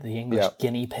are the English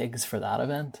guinea pigs for that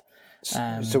event.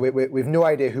 So we've no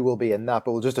idea who will be in that,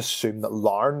 but we'll just assume that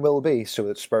Larne will be, so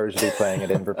that Spurs will be playing at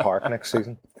Inver Park next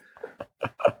season.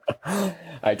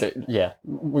 I do, yeah.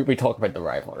 We talk about the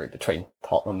rivalry between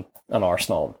Tottenham and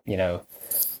Arsenal.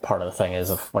 Part of the thing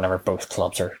is, whenever both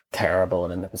clubs are terrible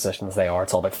and in the positions they are,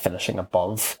 it's all about finishing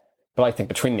above. But I think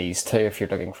between these two, if you're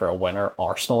looking for a winner,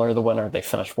 Arsenal are the winner. They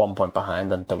finish 1 point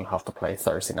behind and don't have to play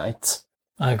Thursday nights.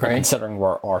 I agree. And considering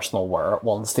where Arsenal were at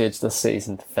one stage this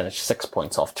season, to finish 6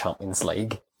 points off Champions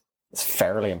League, it's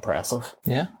fairly impressive.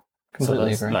 Yeah,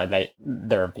 completely agree. Now,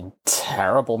 there have been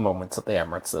terrible moments at the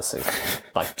Emirates this season,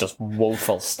 like just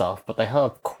woeful stuff, but they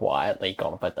have quietly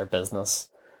gone about their business.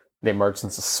 The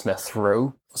emergence of Smith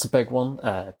Rowe was a big one.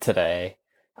 Today,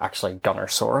 actually,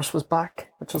 Gunnersaurus was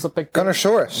back, which was a big deal.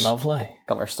 Gunnersaurus. Lovely.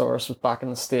 Gunnersaurus was back in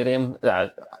the stadium.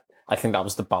 I think that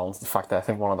was the balance, the fact that I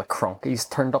think one of the Cronkies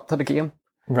turned up to the game.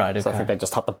 Right, okay. So I think they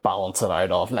just had to balance it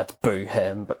out of, let's boo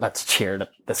him, but let's cheer that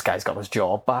this guy's got his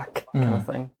job back, kind of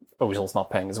thing. Ozil's not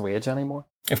paying his wage anymore.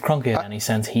 If Cronky had any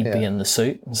sense, he'd be in the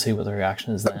suit and see what the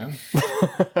reaction is then.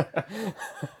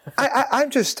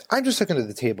 I'm just looking at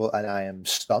the table and I am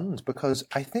stunned, because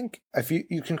I think, if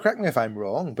you can correct me if I'm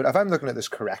wrong, but if I'm looking at this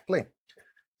correctly,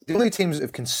 the only teams that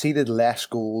have conceded less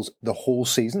goals the whole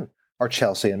season are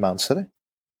Chelsea and Man City.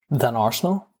 Than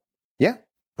Arsenal? Yeah.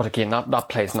 But again, that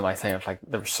plays into my thing of, like,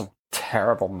 there were some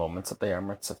terrible moments at the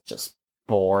Emirates of just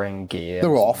boring games. They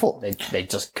were awful. They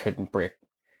just couldn't break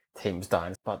teams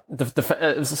down. But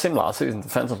it was the same last season.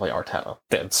 Defensively, Arteta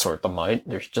did sort them out.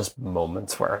 There's just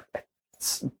moments where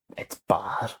it's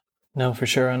bad. No, for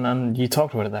sure. And you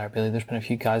talked about it there, Billy. There's been a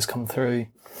few guys come through,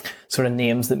 sort of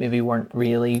names that maybe weren't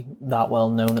really that well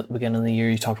known at the beginning of the year.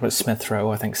 You talked about Smith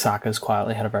Rowe. I think Saka's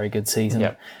quietly had a very good season.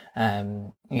 Yep.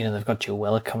 They've got Joe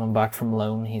Willock coming back from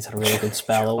loan. He's had a really good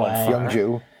spell away. Young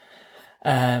Joe.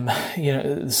 And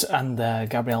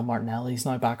Gabriel Martinelli's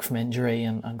now back from injury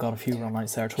and got a few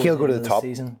run-outs there. He'll go to the top.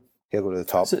 Season. He'll go to the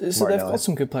top. So they've got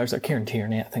some good players there. Kieran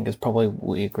Tierney, I think, is probably,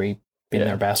 we agree, been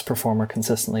their best performer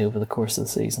consistently over the course of the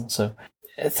season. So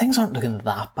things aren't looking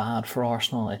that bad for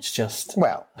Arsenal. It's just...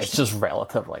 Well... It's just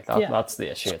relatively. That's the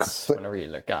issue. It's whenever you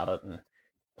look at it, and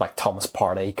like Thomas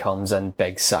Partey comes in,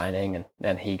 big signing, and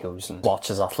then he goes and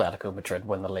watches Atletico Madrid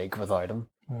win the league without him.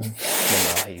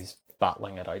 He's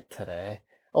battling it out today.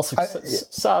 Also,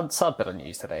 sad bit of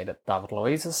news today that David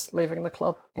Luiz is leaving the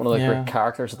club. One of the great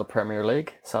characters of the Premier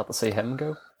League. Sad to see him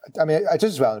go. I mean, I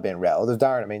just as well being relative,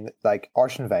 Darren. I mean, like,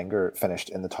 Arsene Wenger finished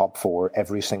in the top 4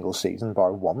 every single season,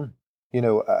 bar one.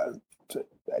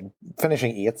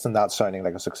 Finishing 8th and that sounding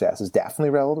like a success is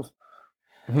definitely relative.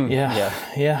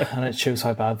 Yeah, and it shows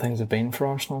how bad things have been for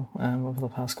Arsenal over the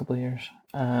past couple of years.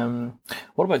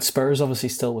 What about Spurs? Obviously,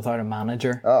 still without a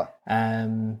manager.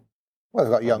 Well, they've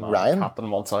got young Ryan.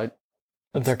 Captain wants out.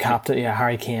 Their captain,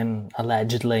 Harry Kane,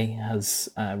 allegedly has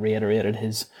reiterated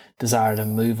his desire to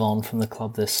move on from the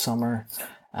club this summer.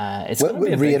 It's going to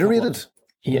be reiterated.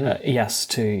 Yes,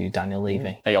 to Daniel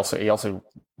Levy. He also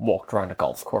walked around a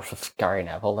golf course with Gary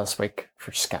Neville this week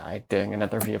for Sky, doing an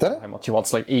interview about how much he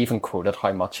wants. Like, he even quoted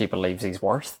how much he believes he's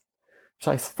worth, which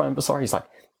I found bizarre. He's like,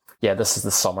 yeah, this is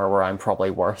the summer where I'm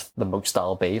probably worth the most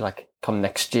I'll be. Like, come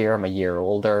next year, I'm a year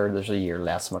older, there's a year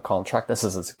less of my contract. This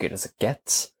is as good as it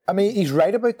gets. I mean, he's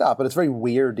right about that, but it's very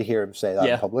weird to hear him say that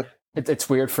in public. It's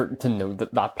weird to know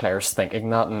that player's thinking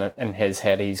that, and in his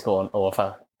head he's going, oh, if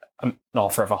an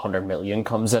offer of 100 million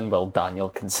comes in, will Daniel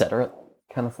consider it,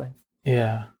 kind of thing.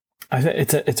 Yeah. I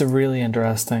think it's a really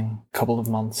interesting couple of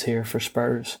months here for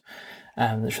Spurs,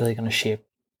 that's really going to shape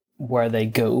where they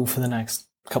go for the next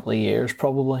couple of years,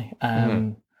 probably.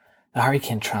 The Harry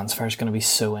Kane transfer is going to be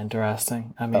so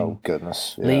interesting. I mean, oh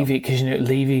goodness, yeah. Levy, because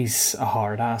Levy's a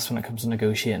hard ass when it comes to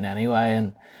negotiating anyway,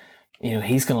 and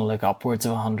he's going to look upwards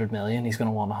of 100 million. He's going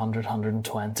to want 100,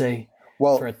 120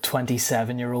 for a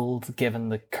 27-year-old, given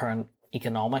the current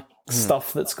economic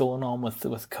stuff that's going on with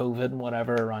COVID and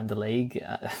whatever around the league.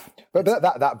 But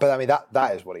I mean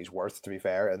that is what he's worth, to be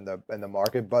fair, in the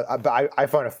market. But I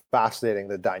found it fascinating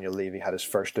that Daniel Levy had his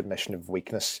first admission of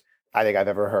weakness I think I've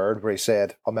ever heard, where he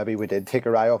said, "Oh, maybe we did take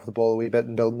our eye off the ball a wee bit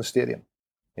in building the stadium.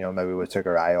 Maybe we took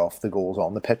our eye off the goals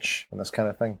on the pitch and this kind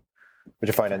of thing." Which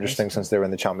I find interesting since they were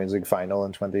in the Champions League final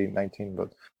in 2019.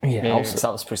 But also,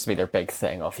 that was supposed to be their big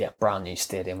thing of brand new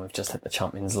stadium. We've just hit the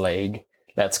Champions League.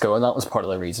 Let's go. And that was part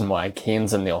of the reason why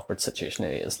Kane's in the awkward situation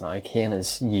he is now. Kane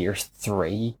is year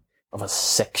 3 of a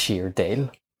 6-year deal.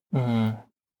 Mm-hmm.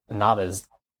 And that is,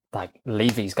 like,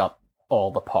 Levy's got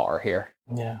all the power here.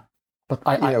 Yeah. But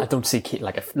I don't see,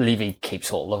 like, if Levy keeps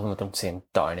hold of him, I don't see him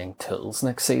downing tools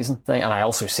next season. And I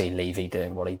also see Levy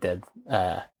doing what he did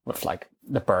with, like,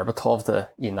 the Berbatov, the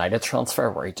United transfer,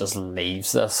 where he just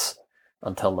leaves this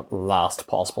until the last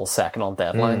possible second on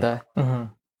deadline day. Mm-hmm.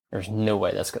 There's no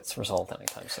way this gets resolved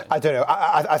anytime soon. I don't know.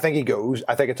 I think he goes.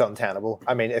 I think it's untenable.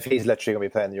 I mean, if he's literally going to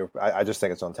be playing the Europe, I just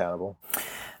think it's untenable.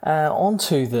 On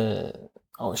to the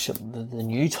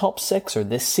new top 6, or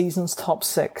this season's top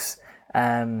 6.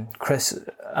 Chris,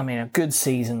 I mean, a good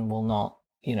season will not,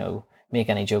 make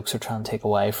any jokes or try and take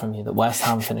away from you. That West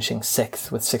Ham finishing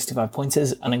 6th with 65 points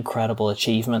is an incredible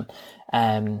achievement.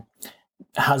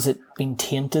 Has it been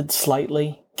tainted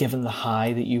slightly, given the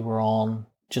high that you were on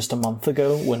just a month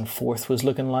ago when 4th was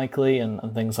looking likely and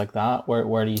things like that?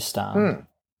 Where do you stand?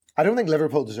 I don't think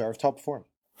Liverpool deserve top 4.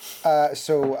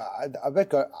 So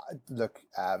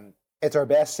it's our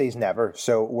best season ever.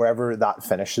 So wherever that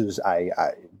finishes, I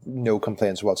no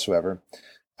complaints whatsoever.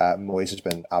 Moyes has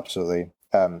been absolutely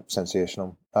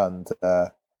sensational, and I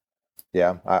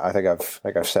think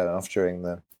I've said enough during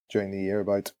the year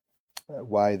about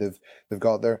why they've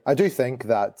got there. I do think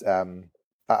that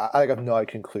I think I've now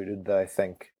concluded that I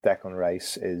think Declan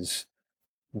Rice is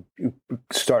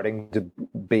starting to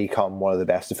become one of the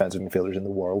best defensive midfielders in the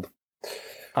world.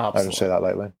 Absolutely. I don't say that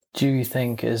lightly. Do you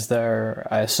think,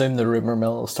 I assume the rumour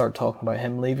mill will start talking about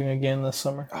him leaving again this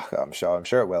summer? I'm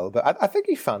sure it will, but I think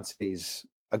he fancies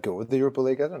a go at the Europa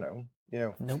League. I don't know.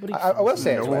 Nobody. I will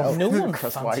say as well. No one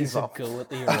fancies a go at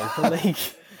the Europa League.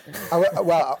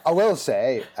 I will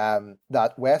say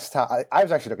that West Ham. I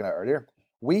was actually looking at it earlier.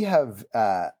 We have.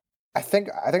 I think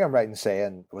I'm right in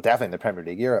saying, well, definitely in the Premier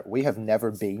League era, we have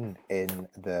never been in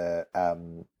the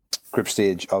group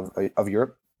stage of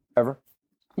Europe ever.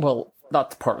 Well,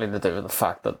 that's partly to do with the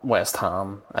fact that West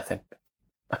Ham, I think,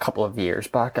 a couple of years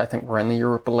back, were in the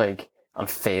Europa League and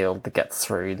failed to get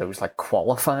through those like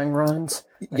qualifying rounds.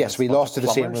 Yes, we lost to the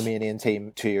same Romanian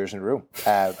team 2 years in a row,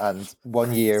 and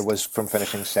 1 year was from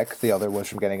finishing 6th, the other was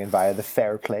from getting in via the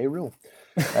fair play rule.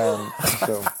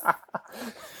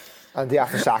 And the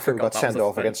Afasaka got sent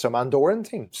off against some Andorran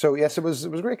team. So yes, it was a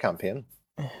great campaign.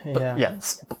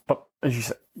 But as you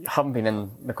said, you haven't been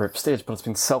in the group stage, but it's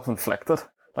been self-inflicted.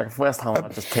 Like, if West Ham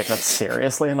had just taken it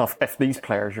seriously enough, if these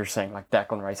players you're saying, like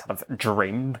Declan Rice, had have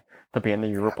dreamed to be in the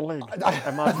Europa League,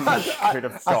 imagine he could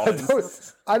have gone.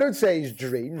 I don't say he's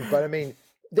dreamed, but I mean,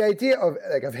 the idea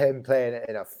of him playing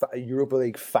in a Europa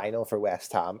League final for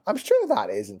West Ham, I'm sure that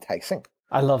is enticing.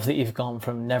 I love that you've gone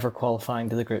from never qualifying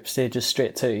to the group stages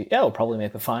straight to, we'll probably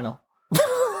make the final.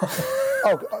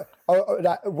 I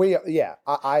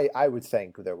would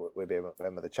think there would be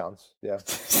him with a chance. Yeah.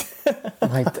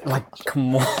 like,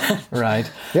 come on. Right.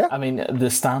 Yeah. I mean,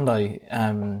 the standout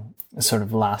sort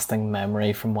of lasting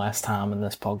memory from West Ham in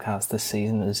this podcast this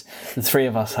season is the three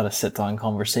of us had a sit-down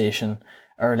conversation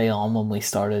early on when we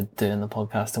started doing the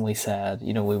podcast, and we said,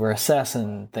 we were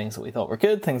assessing things that we thought were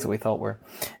good, things that we thought were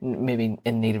maybe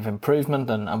in need of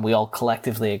improvement, and we all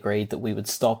collectively agreed that we would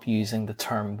stop using the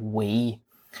term "we"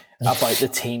 about the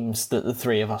teams that the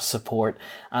three of us support.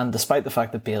 And despite the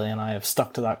fact that Bailey and I have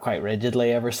stuck to that quite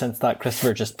rigidly ever since that,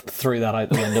 Christopher just threw that out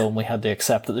the window, and we had to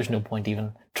accept that there's no point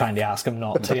even trying to ask him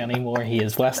not to anymore. He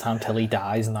is West Ham till he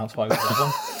dies, and that's why we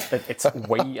love him. It's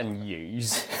we and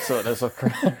yous. So it is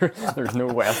there's no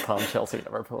West Ham, Chelsea,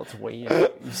 Liverpool. It's we and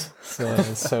yous.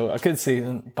 So a good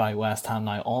season by West Ham.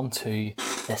 Now on to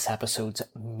this episode's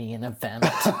main event.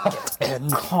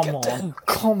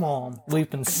 Come on.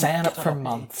 We've been saying it for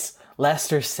months.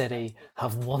 Leicester City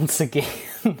have once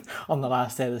again, on the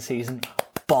last day of the season,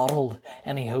 bottled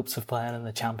any hopes of playing in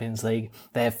the Champions League.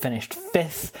 They have finished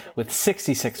 5th with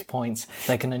 66 points.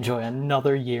 They can enjoy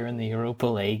another year in the Europa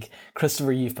League.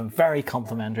 Christopher, you've been very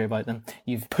complimentary about them.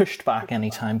 You've pushed back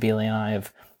any time Bailey and I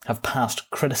have passed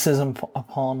criticism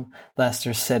upon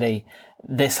Leicester City.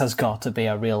 This has got to be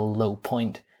a real low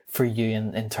point for you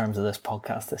in terms of this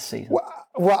podcast this season.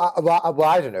 Well,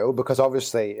 I don't know, because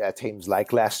obviously teams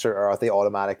like Leicester are at the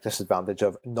automatic disadvantage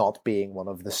of not being one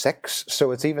of the 6.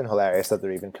 So it's even hilarious that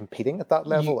they're even competing at that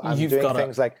level and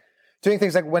doing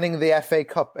things like winning the FA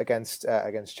Cup against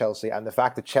Chelsea, and the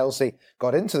fact that Chelsea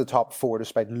got into the top 4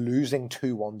 despite losing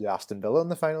 2-1 to Aston Villa in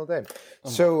the final day.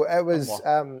 So it was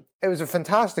a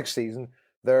fantastic season.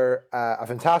 They're a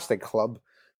fantastic club.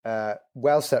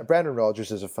 Well set. Brendan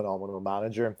Rodgers is a phenomenal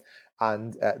manager,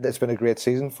 and it's been a great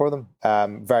season for them.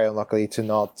 Very unlucky to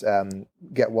not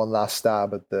get one last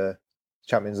stab at the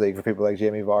Champions League for people like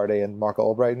Jamie Vardy and Mark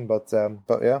Albrighton, but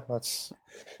yeah, let's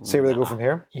see where they go from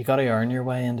here. You got to earn your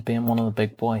way into being one of the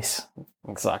big boys.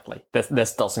 Exactly.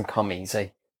 This doesn't come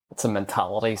easy. It's a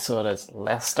mentality, so it is.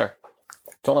 Leicester.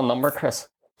 Do you want a number, Chris?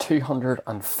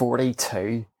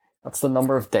 242. That's the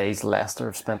number of days Leicester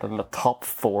have spent in the top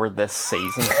 4 this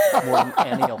season, more than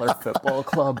any other football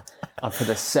club. And for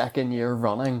the second year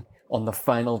running, on the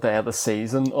final day of the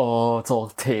season, it's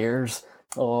all tears.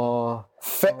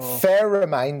 Fair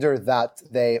reminder that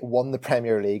they won the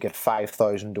Premier League at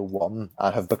 5,000 to 1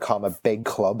 and have become a big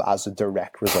club as a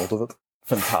direct result of it.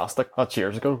 Fantastic. That's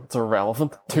years ago. It's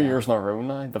irrelevant. 2 years in a row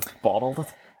now. They've bottled it.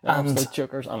 Absolute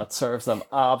jokers, and it serves them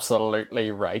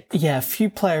absolutely right. Yeah, few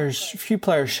players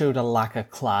showed a lack of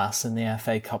class in the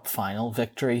FA Cup final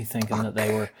victory, thinking that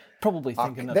they were probably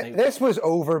thinking that this was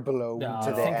overblown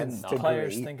to the nth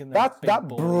degree.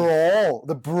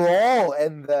 The brawl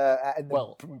in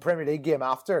the Premier League game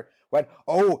after, when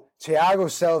Thiago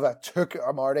Silva took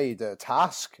Amartey to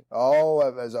task. It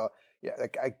was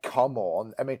come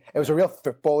on. I mean, it was a real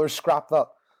footballer scrap, that.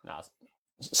 Nah,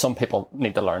 some people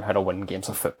need to learn how to win games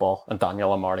of football, and Daniel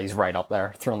Amartey's right up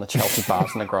there, throwing the Chelsea badge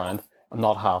on the ground. I'm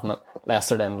not having it.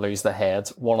 Leicester then lose the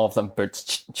heads. One of them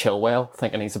boots Chilwell,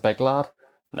 thinking he's a big lad.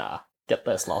 Nah, get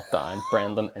this lot down.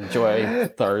 Brendan, enjoy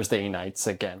Thursday nights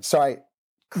again. Sorry.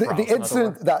 The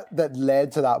incident that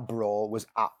led to that brawl was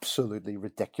absolutely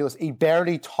ridiculous. He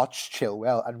barely touched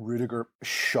Chilwell, and Rudiger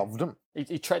shoved him.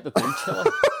 He tried to do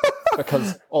Chilwell.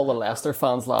 Because all the Leicester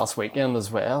fans last weekend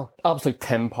as well, absolute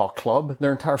tin pot club,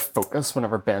 their entire focus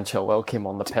whenever Ben Chilwell came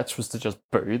on the pitch was to just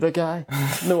boo the guy.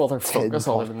 No other focus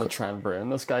other than to try and ruin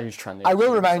this guy who's trying to... I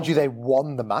will remind you, they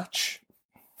won the match.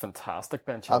 Fantastic.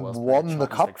 Ben Chilwell's and won the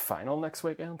cup final next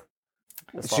weekend.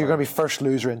 So you're going to be first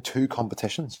loser in 2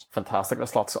 competitions. Fantastic.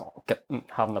 This lot's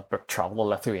having a book travel to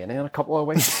Lithuania in a couple of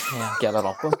weeks. Get it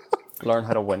up with. Learn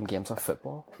how to win games of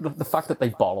football. The fact that they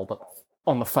bottled it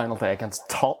on the final day against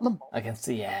Tottenham. That's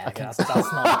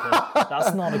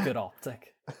not a good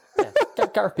optic. Yeah.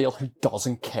 Gareth Bale, who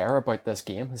doesn't care about this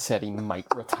game, has said he might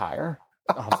retire.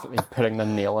 Absolutely putting the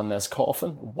nail in this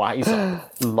coffin. Wise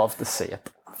up. Love to see it.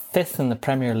 5th in the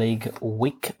Premier League,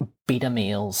 weak beta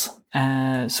meals.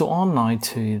 So on now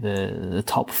to the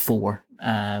top 4,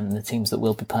 the teams that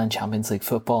will be playing Champions League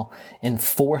football. In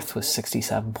 4th with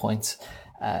 67 points,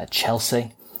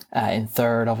 Chelsea. In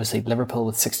 3rd, obviously, Liverpool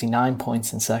with 69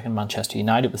 points. In 2nd, Manchester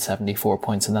United with 74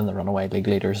 points. And then the runaway league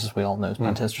leaders, as we all know, is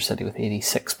Manchester City with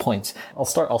 86 points. I'll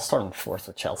start in 4th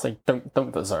with Chelsea.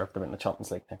 Don't deserve to win the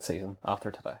Champions League next season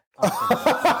after today.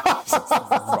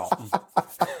 Rotten.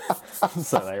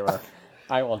 So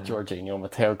I want Jorginho,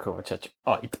 Mateo Kovacic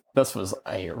out. This was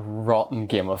a rotten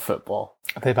game of football.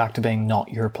 Are they back to being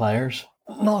not your players?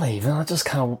 Not even. I just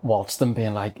can't watch them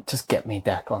being like, just get me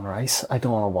Declan Rice. I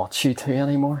don't want to watch you two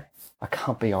anymore. I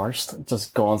can't be arsed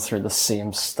just going through the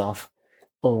same stuff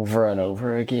over and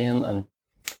over again. And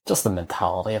just the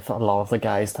mentality of a lot of the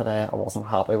guys today I wasn't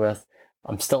happy with.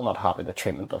 I'm still not happy with the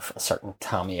treatment of a certain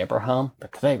Tammy Abraham,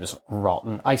 but today was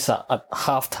rotten. I sat at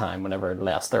half time whenever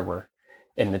Leicester were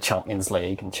in the Champions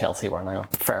League and Chelsea were now.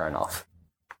 Fair enough.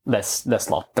 This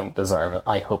lot don't deserve it.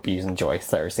 I hope you enjoy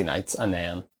Thursday nights, and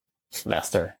then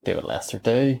Leicester do what Leicester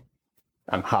do.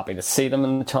 I'm happy to see them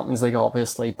in the Champions League,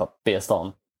 obviously, but based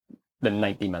on the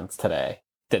 90 minutes today,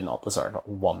 did not deserve it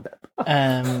one bit.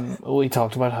 We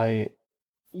talked about how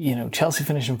Chelsea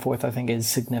finishing fourth, I think, is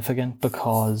significant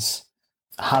because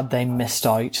had they missed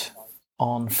out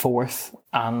on fourth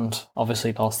and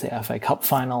obviously lost the FA Cup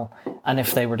final, and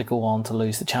if they were to go on to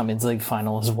lose the Champions League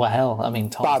final as well, I mean,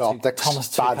 Bad optics,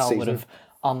 Thomas bad Tuchel season. would have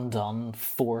undone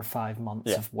 4 or 5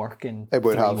 months of work in It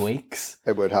would 3 have. weeks.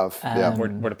 It would have. Yeah.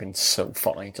 Would have been so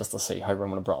funny just to see how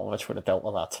Roman Abramovich would have dealt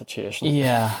with that situation.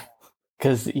 Yeah,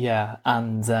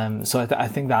 so I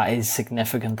think that is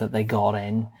significant that they got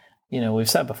in. We've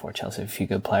said before, Chelsea have a few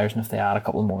good players, and if they add a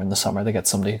couple more in the summer, they get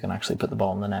somebody who can actually put the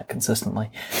ball in the net consistently.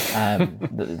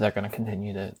 They're going to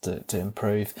continue to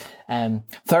improve.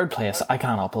 Third place, I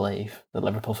cannot believe that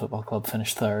Liverpool Football Club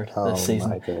finished third this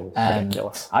season.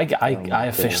 Ridiculous. I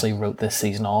officially wrote this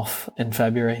season off in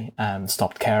February.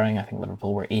 Stopped caring. I think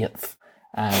Liverpool were 8th.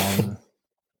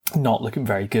 Not looking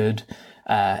very good.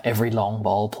 Every long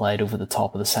ball played over the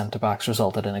top of the centre backs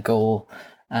resulted in a goal.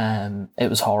 It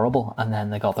was horrible, and then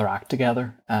they got their act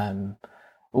together,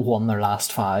 won their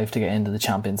last 5 to get into the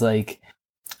Champions League.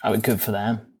 Good for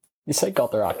them. You say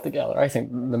got their act together. I think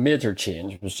the major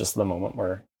change was just the moment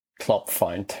where Klopp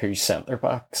found 2 centre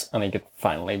backs and he could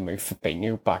finally move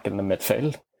Fabinho back in the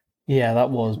midfield. Yeah, that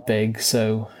was big.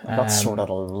 So that sorted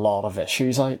a lot of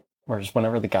issues out. Whereas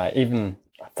whenever the guy, even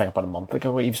I think about a month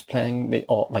ago, he was playing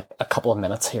like a couple of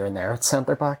minutes here and there at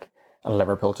centre back. And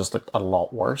Liverpool just looked a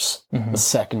lot worse. The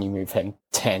second you move him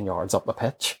 10 yards up the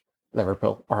pitch,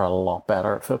 Liverpool are a lot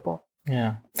better at football.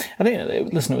 Yeah. I think,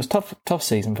 it was tough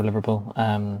season for Liverpool.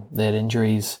 They had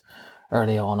injuries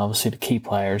early on, obviously the key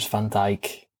players, Van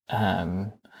Dijk,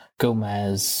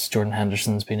 Gomez, Jordan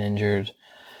Henderson's been injured.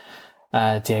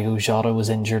 Diego Jota was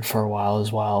injured for a while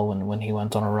as well when he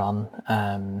went on a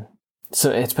run.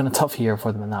 So it's been a tough year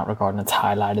for them in that regard, and it's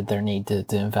highlighted their need to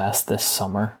invest this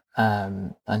summer.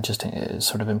 And just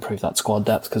sort of improve that squad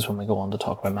depth, because when we go on to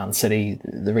talk about Man City,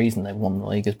 the reason they've won the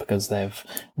league is because they've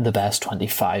the best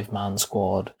 25-man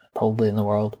squad probably in the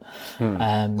world.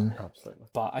 Absolutely.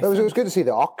 But It was good to see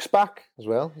the Ox back as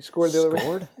well. He scored the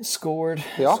other week. Scored.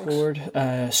 The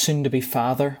Ox? Soon to be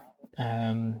father,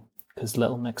 because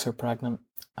Little Mix are pregnant,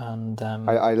 and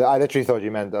I literally thought you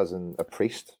meant as in a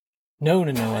priest. No,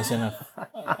 as in a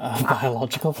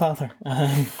biological father.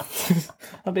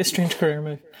 That'd be a strange career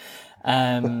move.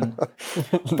 The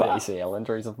ACL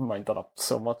injuries have mounted up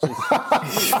so much. Divine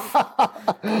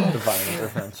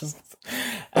intervention.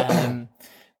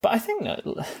 But I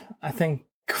think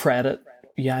credit.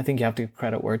 Yeah, I think you have to give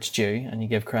credit where it's due, and you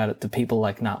give credit to people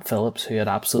like Nat Phillips, who had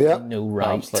absolutely no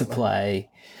right to play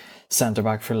centre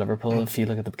back for Liverpool. If you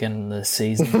look at the beginning of the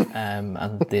season,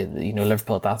 and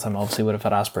Liverpool at that time obviously would have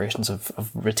had aspirations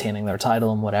of retaining their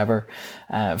title and whatever.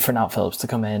 For Nat Phillips to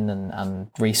come in and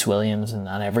Reece Williams and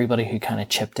everybody who kind of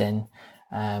chipped in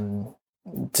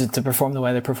to perform the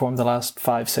way they performed the last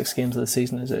 5-6 games of the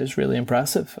season is really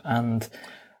impressive. And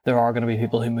there are going to be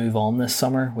people who move on this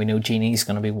summer. We know Genie's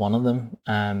going to be one of them.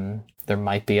 There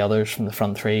might be others from the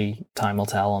front three. Time will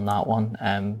tell on that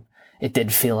one. It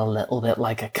did feel a little bit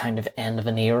like a kind of end of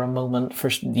an era moment for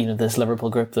this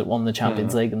Liverpool group that won the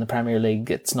Champions League and the Premier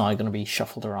League. It's now going to be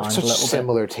shuffled around a little bit.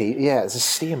 Similar team, yeah. It's the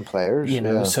same players,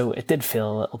 So it did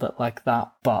feel a little bit like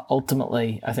that. But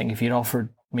ultimately, I think if you'd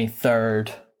offered me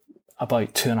third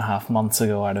about 2.5 months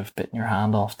ago, I'd have bitten your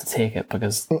hand off to take it,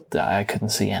 because I couldn't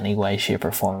see any way, shape,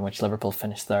 or form in which Liverpool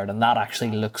finished third, and that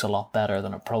actually looks a lot better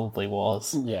than it probably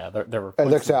was. Yeah, there were. It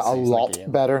looks a lot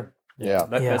better. Yeah.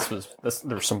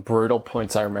 There were some brutal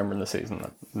points I remember in the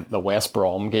season. The West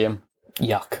Brom game.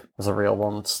 Yuck. Was a real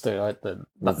one. Stood out. That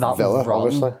Villa, run,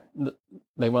 obviously.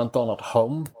 They went on at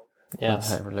home.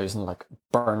 Yes. They were losing like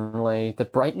Burnley.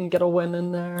 Did Brighton get a win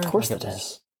in there? Of course they did.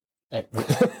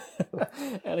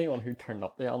 Anyone who turned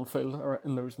up the Anfield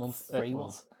in those months, Free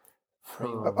ones.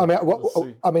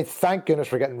 I mean, thank goodness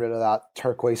for getting rid of that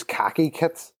turquoise khaki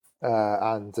kit,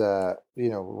 and we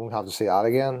won't have to see that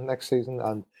again next season.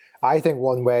 And I think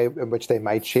one way in which they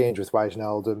might change with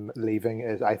Wijnaldum leaving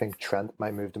is I think Trent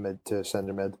might move to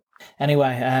centre mid.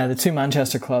 Anyway, the two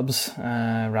Manchester clubs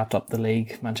wrapped up the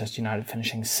league. Manchester United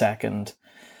finishing second.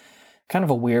 Kind of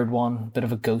a weird one, bit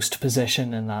of a ghost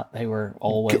position in that they were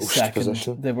always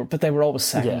second. They were always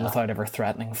second without ever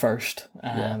threatening first.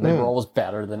 They were always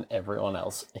better than everyone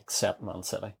else except Man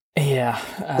City. Yeah,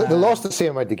 they lost the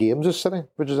same amount of games as City,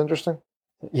 which is interesting.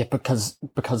 Yeah, because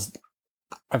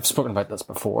I've spoken about this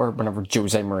before. Whenever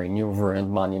Jose Mourinho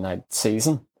ruined Man United's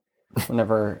season,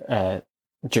 whenever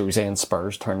Jose and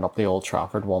Spurs turned up the Old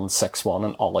Trafford, won 6-1,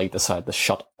 and Ollie decided to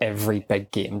shut every big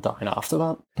game down after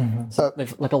that. So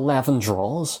they've like 11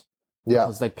 draws.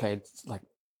 Because they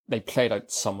played out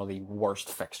some of the worst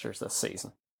fixtures this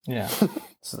season. Yeah.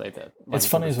 So they did. It's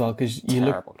funny as well because you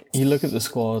look at the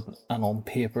squad, and on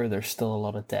paper there's still a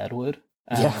lot of deadwood.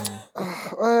 Yeah,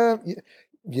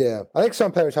 I think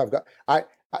some players have got. I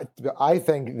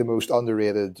think the most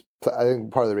underrated. I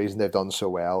think part of the reason they've done so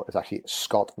well is actually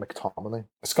Scott McTominay.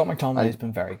 Scott McTominay has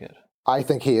been very good. I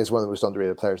think he is one of the most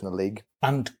underrated players in the league.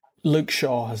 And Luke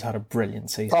Shaw has had a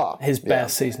brilliant season. His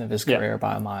best season of his career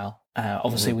by a mile.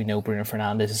 Obviously, we know Bruno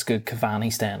Fernandes is good.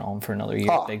 Cavani staying on for another year,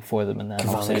 big for them, and then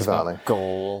obviously Cavani.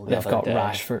 Goal. They've got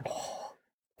Rashford,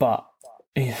 but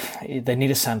they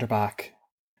need a centre back.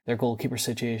 Their goalkeeper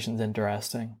situation's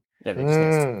interesting. Yeah, they just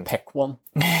need to pick one.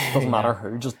 Doesn't matter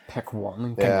who, just pick one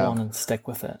and pick one and stick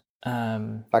with it.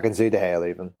 I can see De Gea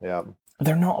even. Yeah,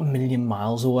 they're not a million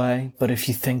miles away, but if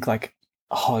you think like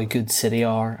how good City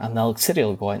are, and City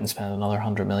will go out and spend another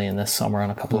 100 million this summer on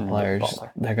a couple of players,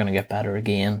 they're going to get better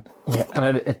again. Yeah,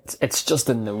 and it's just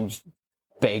in those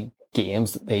big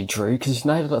games that they drew, because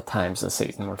United at times this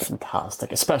season were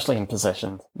fantastic, especially in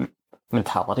possession,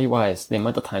 mentality wise. The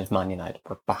amount of times Man United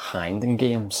were behind in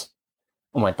games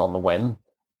and went on the win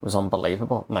was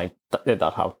unbelievable. Now, did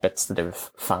that have bits to do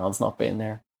with fans not being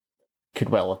there? Could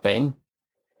well have been.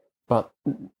 But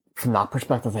from that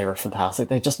perspective, they were fantastic.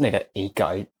 They just need to eke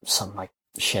out some like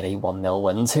shitty 1-0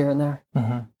 wins here and there.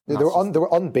 Mm-hmm. They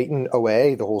were unbeaten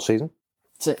away the whole season.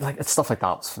 So, it's stuff like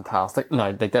that was fantastic.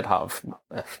 Now, they did have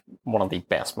one of the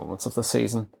best moments of the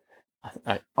season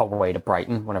away to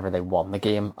Brighton whenever they won the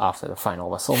game after the final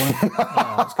whistle went.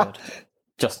 That was good.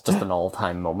 Just an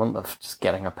all-time moment of just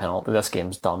getting a penalty. This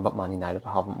game's done, but Man United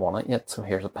haven't won it yet, so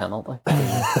here's a penalty.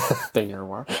 Do your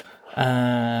work.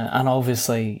 And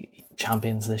obviously,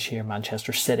 champions this year,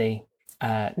 Manchester City.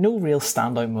 No real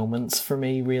standout moments for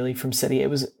me, really, from City. It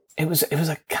was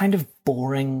a kind of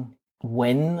boring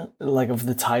win, like, of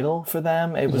the title for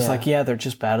them. It was they're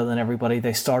just better than everybody.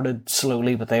 They started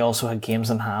slowly, but they also had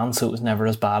games in hand, so it was never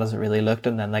as bad as it really looked,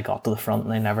 and then they got to the front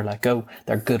and they never let go.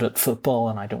 They're good at football,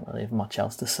 and I don't really have much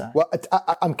else to say. Well,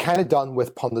 I'm kind of done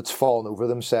with pundits falling over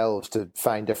themselves to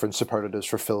find different superlatives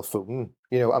for Phil Foden.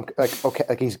 You know, I'm like, okay,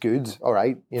 like, he's good, all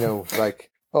right, you know, like,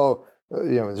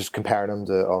 just comparing him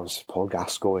to Paul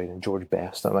Gascoigne and George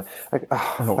Best. I'm like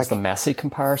the Messi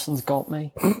comparisons got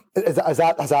me. Has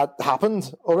that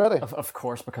happened already? Of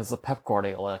course, because the Pep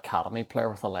Guardiola academy player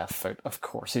with a left foot. Of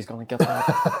course, he's going to get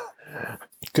that.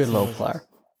 Good low player.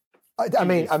 I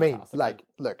mean, like,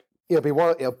 look,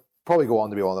 he'll probably go on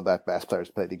to be one of the best players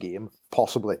to play the game,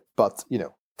 possibly. But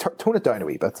tone it down a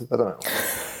wee bit. I don't know.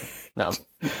 Now,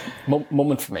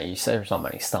 moment for me. You say there's not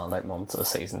many standout moments of the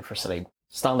season for City.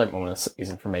 Standout moment of the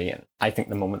season for me, and I think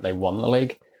the moment they won the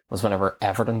league was whenever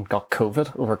Everton got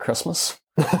COVID over Christmas.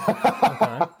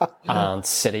 And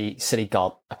City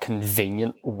got a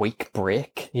convenient week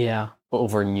break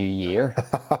over New Year.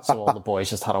 So all the boys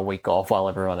just had a week off while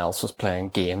everyone else was playing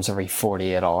games every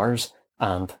 48 hours.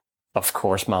 And of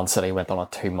course, Man City went on a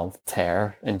 2-month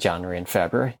tear in January and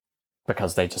February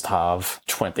because they just have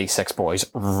 26 boys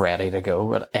ready to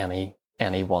go at any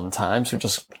one time, so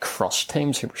just crushed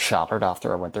teams who were shattered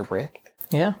after a winter break.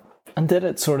 Yeah, and did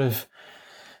it sort of.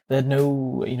 They had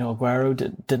no, Aguero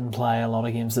didn't play a lot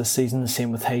of games this season. The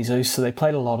same with Jesus, so they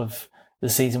played a lot of the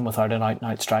season without an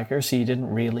out-and-out striker. So you didn't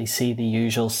really see the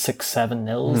usual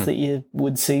 6-7-0s that you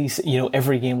would see.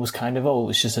 Every game was kind of it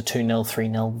was just a 2-0,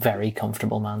 3-0, very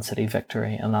comfortable Man City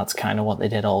victory, and that's kind of what they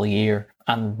did all year.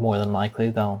 And more than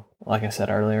likely, they'll, like I said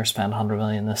earlier, spend 100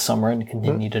 million this summer and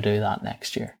continue to do that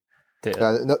next year.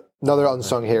 Another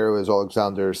unsung hero is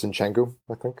Alexander Zinchenko.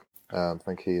 I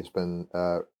think he's been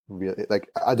really, like,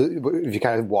 if you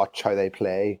kind of watch how they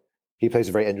play, he plays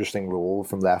a very interesting role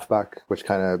from left back, which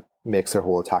kind of makes their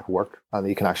whole attack work, and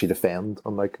he can actually defend,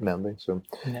 unlike Mendy. So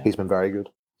he's been very good.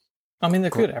 I mean, they're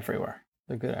good everywhere.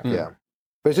 Yeah,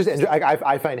 but it's just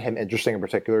I find him interesting in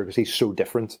particular because he's so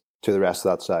different to the rest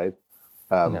of that side.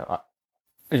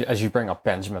 As you bring up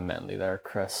Benjamin Mendy there,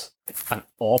 Chris, an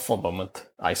awful moment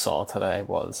I saw today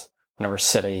was whenever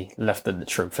City lifted the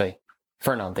trophy.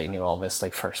 Fernandinho, obviously,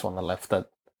 first one to lift it,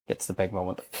 gets the big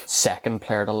moment. Second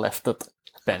player to lift it,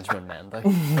 Benjamin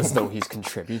Mendy, as though he's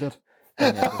contributed.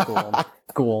 And then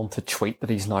go on to tweet that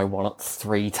he's now won it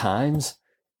 3 times.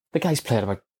 The guy's played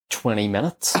about 20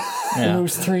 minutes in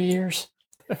those 3 years.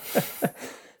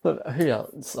 Who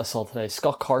else I saw today?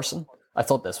 Scott Carson. I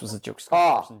thought this was a joke.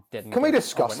 Can we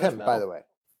discuss him, by the way?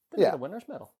 The winner's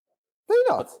medal. Did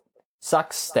he not?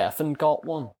 Zach Steffen got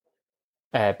one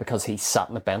because he sat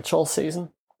on the bench all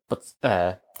season. But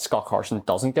Scott Carson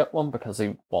doesn't get one because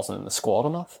he wasn't in the squad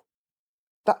enough.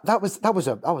 That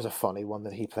was a funny one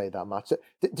that he played that match.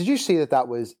 Did you see that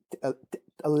was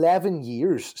 11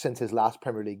 years since his last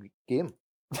Premier League game?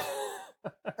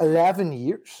 11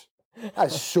 years.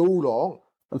 That's so long.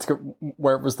 Let's go.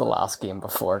 Where was the last game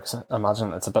before? Because I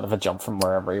imagine it's a bit of a jump from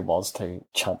wherever he was to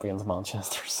champions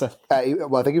Manchester City.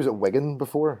 Well, I think he was at Wigan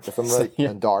before, if I'm right, Yeah.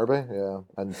 and Derby, yeah,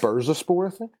 and Bursaspor,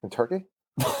 I think, in Turkey.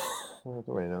 I don't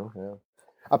really know. Yeah.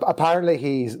 Apparently,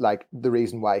 he's like the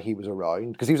reason why he was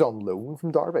around because he was on loan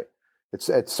from Derby. It's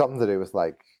something to do with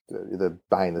like the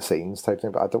behind the scenes type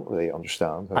thing, but I don't really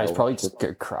understand. He's probably just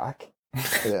good crack.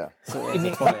 Yeah. So He,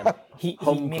 it's one of them. he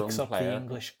Homegrown makes up the player.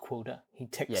 English quota. He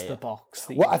ticks Yeah, yeah. the box.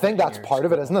 Well, I think that's part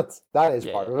of it, isn't it? That is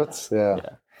Yeah, part yeah, of it. Yeah. Yeah,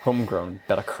 homegrown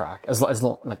bit of crack. As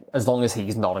long as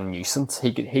he's not a nuisance,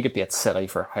 he could be at City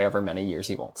for however many years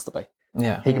he wants to be.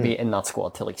 Yeah. He could be in that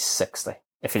squad till he's 60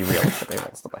 if he realistically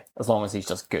wants to be. As long as he's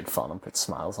just good fun and puts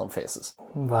smiles on faces.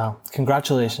 Well,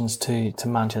 congratulations to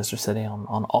Manchester City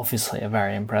on obviously a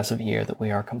very impressive year that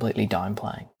we are completely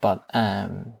downplaying. But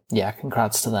yeah,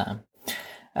 congrats to them.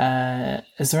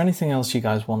 Is there anything else you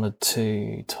guys wanted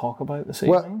to talk about this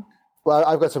evening? Well,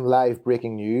 I've got some live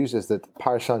breaking news: is that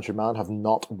Paris Saint-Germain have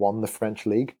not won the French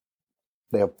league.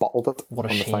 They have bottled it What a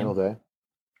on the shame. final day.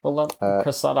 Well,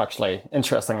 Chris, that actually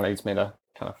interesting leads me to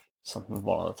kind of something I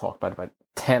wanted to talk about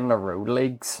 10 in a row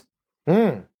leagues.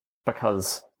 Mm.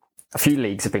 Because a few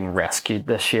leagues have been rescued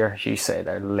this year. As you say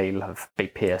there, Lille have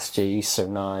beat PSG, so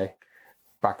now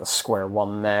back to square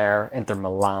one there. Inter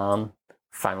Milan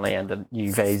finally ended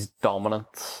Juve's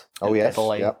dominance Oh in yes,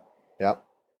 Italy. yep.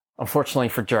 Unfortunately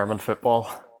for German football,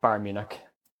 Bayern Munich,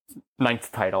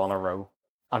 9th title in a row,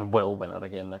 and will win it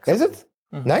again next Is season. it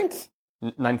Mhm. ninth?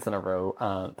 9th in a row,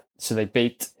 and so they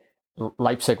beat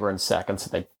Leipzig. Were in second,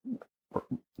 so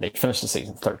they finished the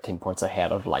season 13 points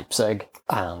ahead of Leipzig,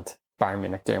 and Bayern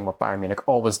Munich doing what Bayern Munich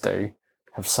always do,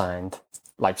 have signed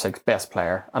Leipzig's best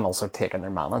player and also taken their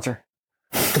manager.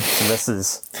 So this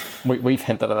is we've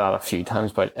hinted at that a few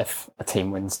times, but if a team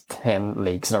wins 10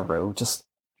 leagues in a row, just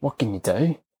what can you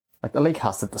do? Like, the league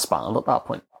has to disband at that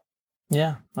point.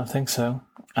 Yeah, I think so.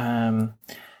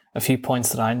 A few points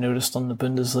that I noticed on the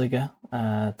Bundesliga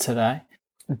today.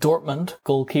 Dortmund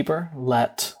goalkeeper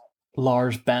let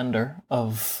Lars Bender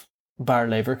of Bayer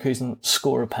Leverkusen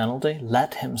score a penalty.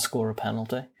 Let him score a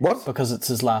penalty What? because it's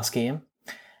his last game.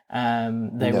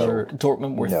 No.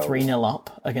 Dortmund were No. 3-0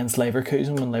 up against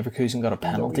Leverkusen when Leverkusen got a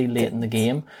penalty late in the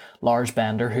game. Lars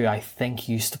Bender, who I think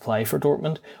used to play for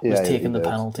Dortmund, was Yeah, taking he the did,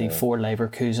 penalty yeah. for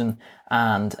Leverkusen,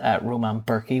 and Roman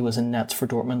Berkey was in nets for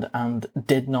Dortmund and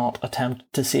did not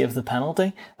attempt to save the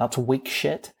penalty. That's weak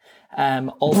shit.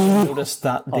 Also noticed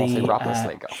that Honestly, wrap this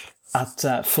league up.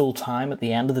 at full time at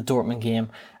the end of the Dortmund game,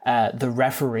 the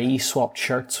referee swapped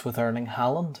shirts with Erling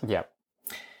Haaland. Yeah.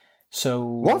 So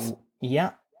What?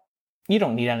 Yeah, you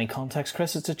don't need any context,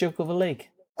 Chris. It's a joke of a league.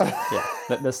 Yeah,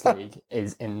 this league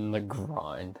is in the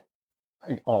ground.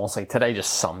 Honestly, today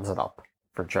just sums it up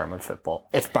for German football.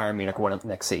 If Bayern Munich win it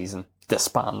next season,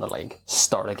 disband the league,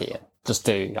 start again.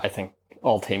 I think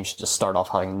all teams should just start off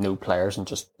having no players and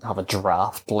just have a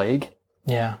draft league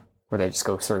Yeah, where they just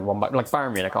go through one by, like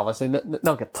Bayern Munich, obviously,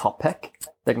 they'll get top pick.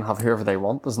 They can have whoever they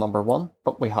want as number one,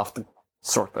 but we have to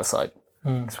sort this out.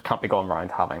 Because we can't be going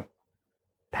around having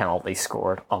penalties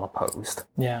scored unopposed.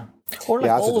 yeah. Or like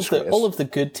Yeah, that's a disgrace. all of the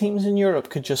good teams in Europe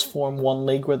could just form one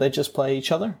league where they just play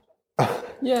each other.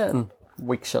 Yeah, and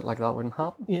weak shit like that wouldn't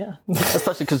happen. Yeah.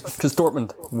 Especially because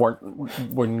Dortmund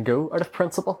wouldn't go out of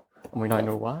principle, and we now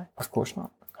know why. Of course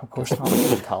not. Of course not.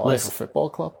 Mentality of a football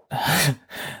club.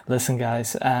 Listen,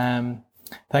 guys,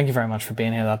 thank you very much for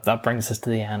being here. That brings us to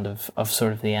the end of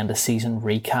sort of the end of season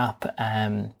recap.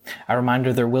 A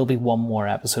reminder, there will be one more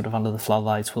episode of Under the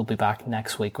Floodlights. We'll be back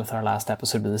next week with our last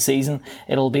episode of the season.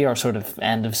 It'll be our sort of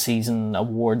end of season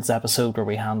awards episode where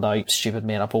we hand out stupid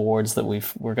made up awards that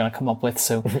we're going to come up with.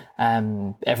 So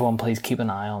everyone please keep an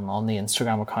eye on the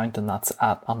Instagram account, and that's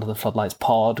at Under the Floodlights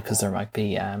Pod, because there might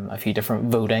be a few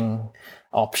different voting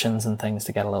options and things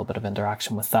to get a little bit of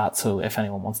interaction with that. So if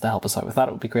anyone wants to help us out with that,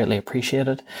 it would be greatly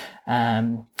appreciated.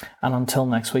 And until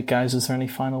next week, guys, is there any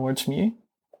final words from you?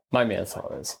 My main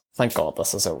thought is, thank God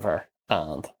this is over,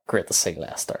 and great to see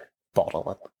Leicester bottle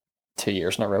it 2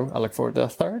 years in a row. I look forward to a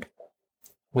third.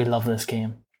 We love this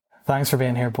game. Thanks for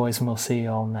being here, boys, and we'll see you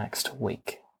all next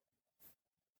week.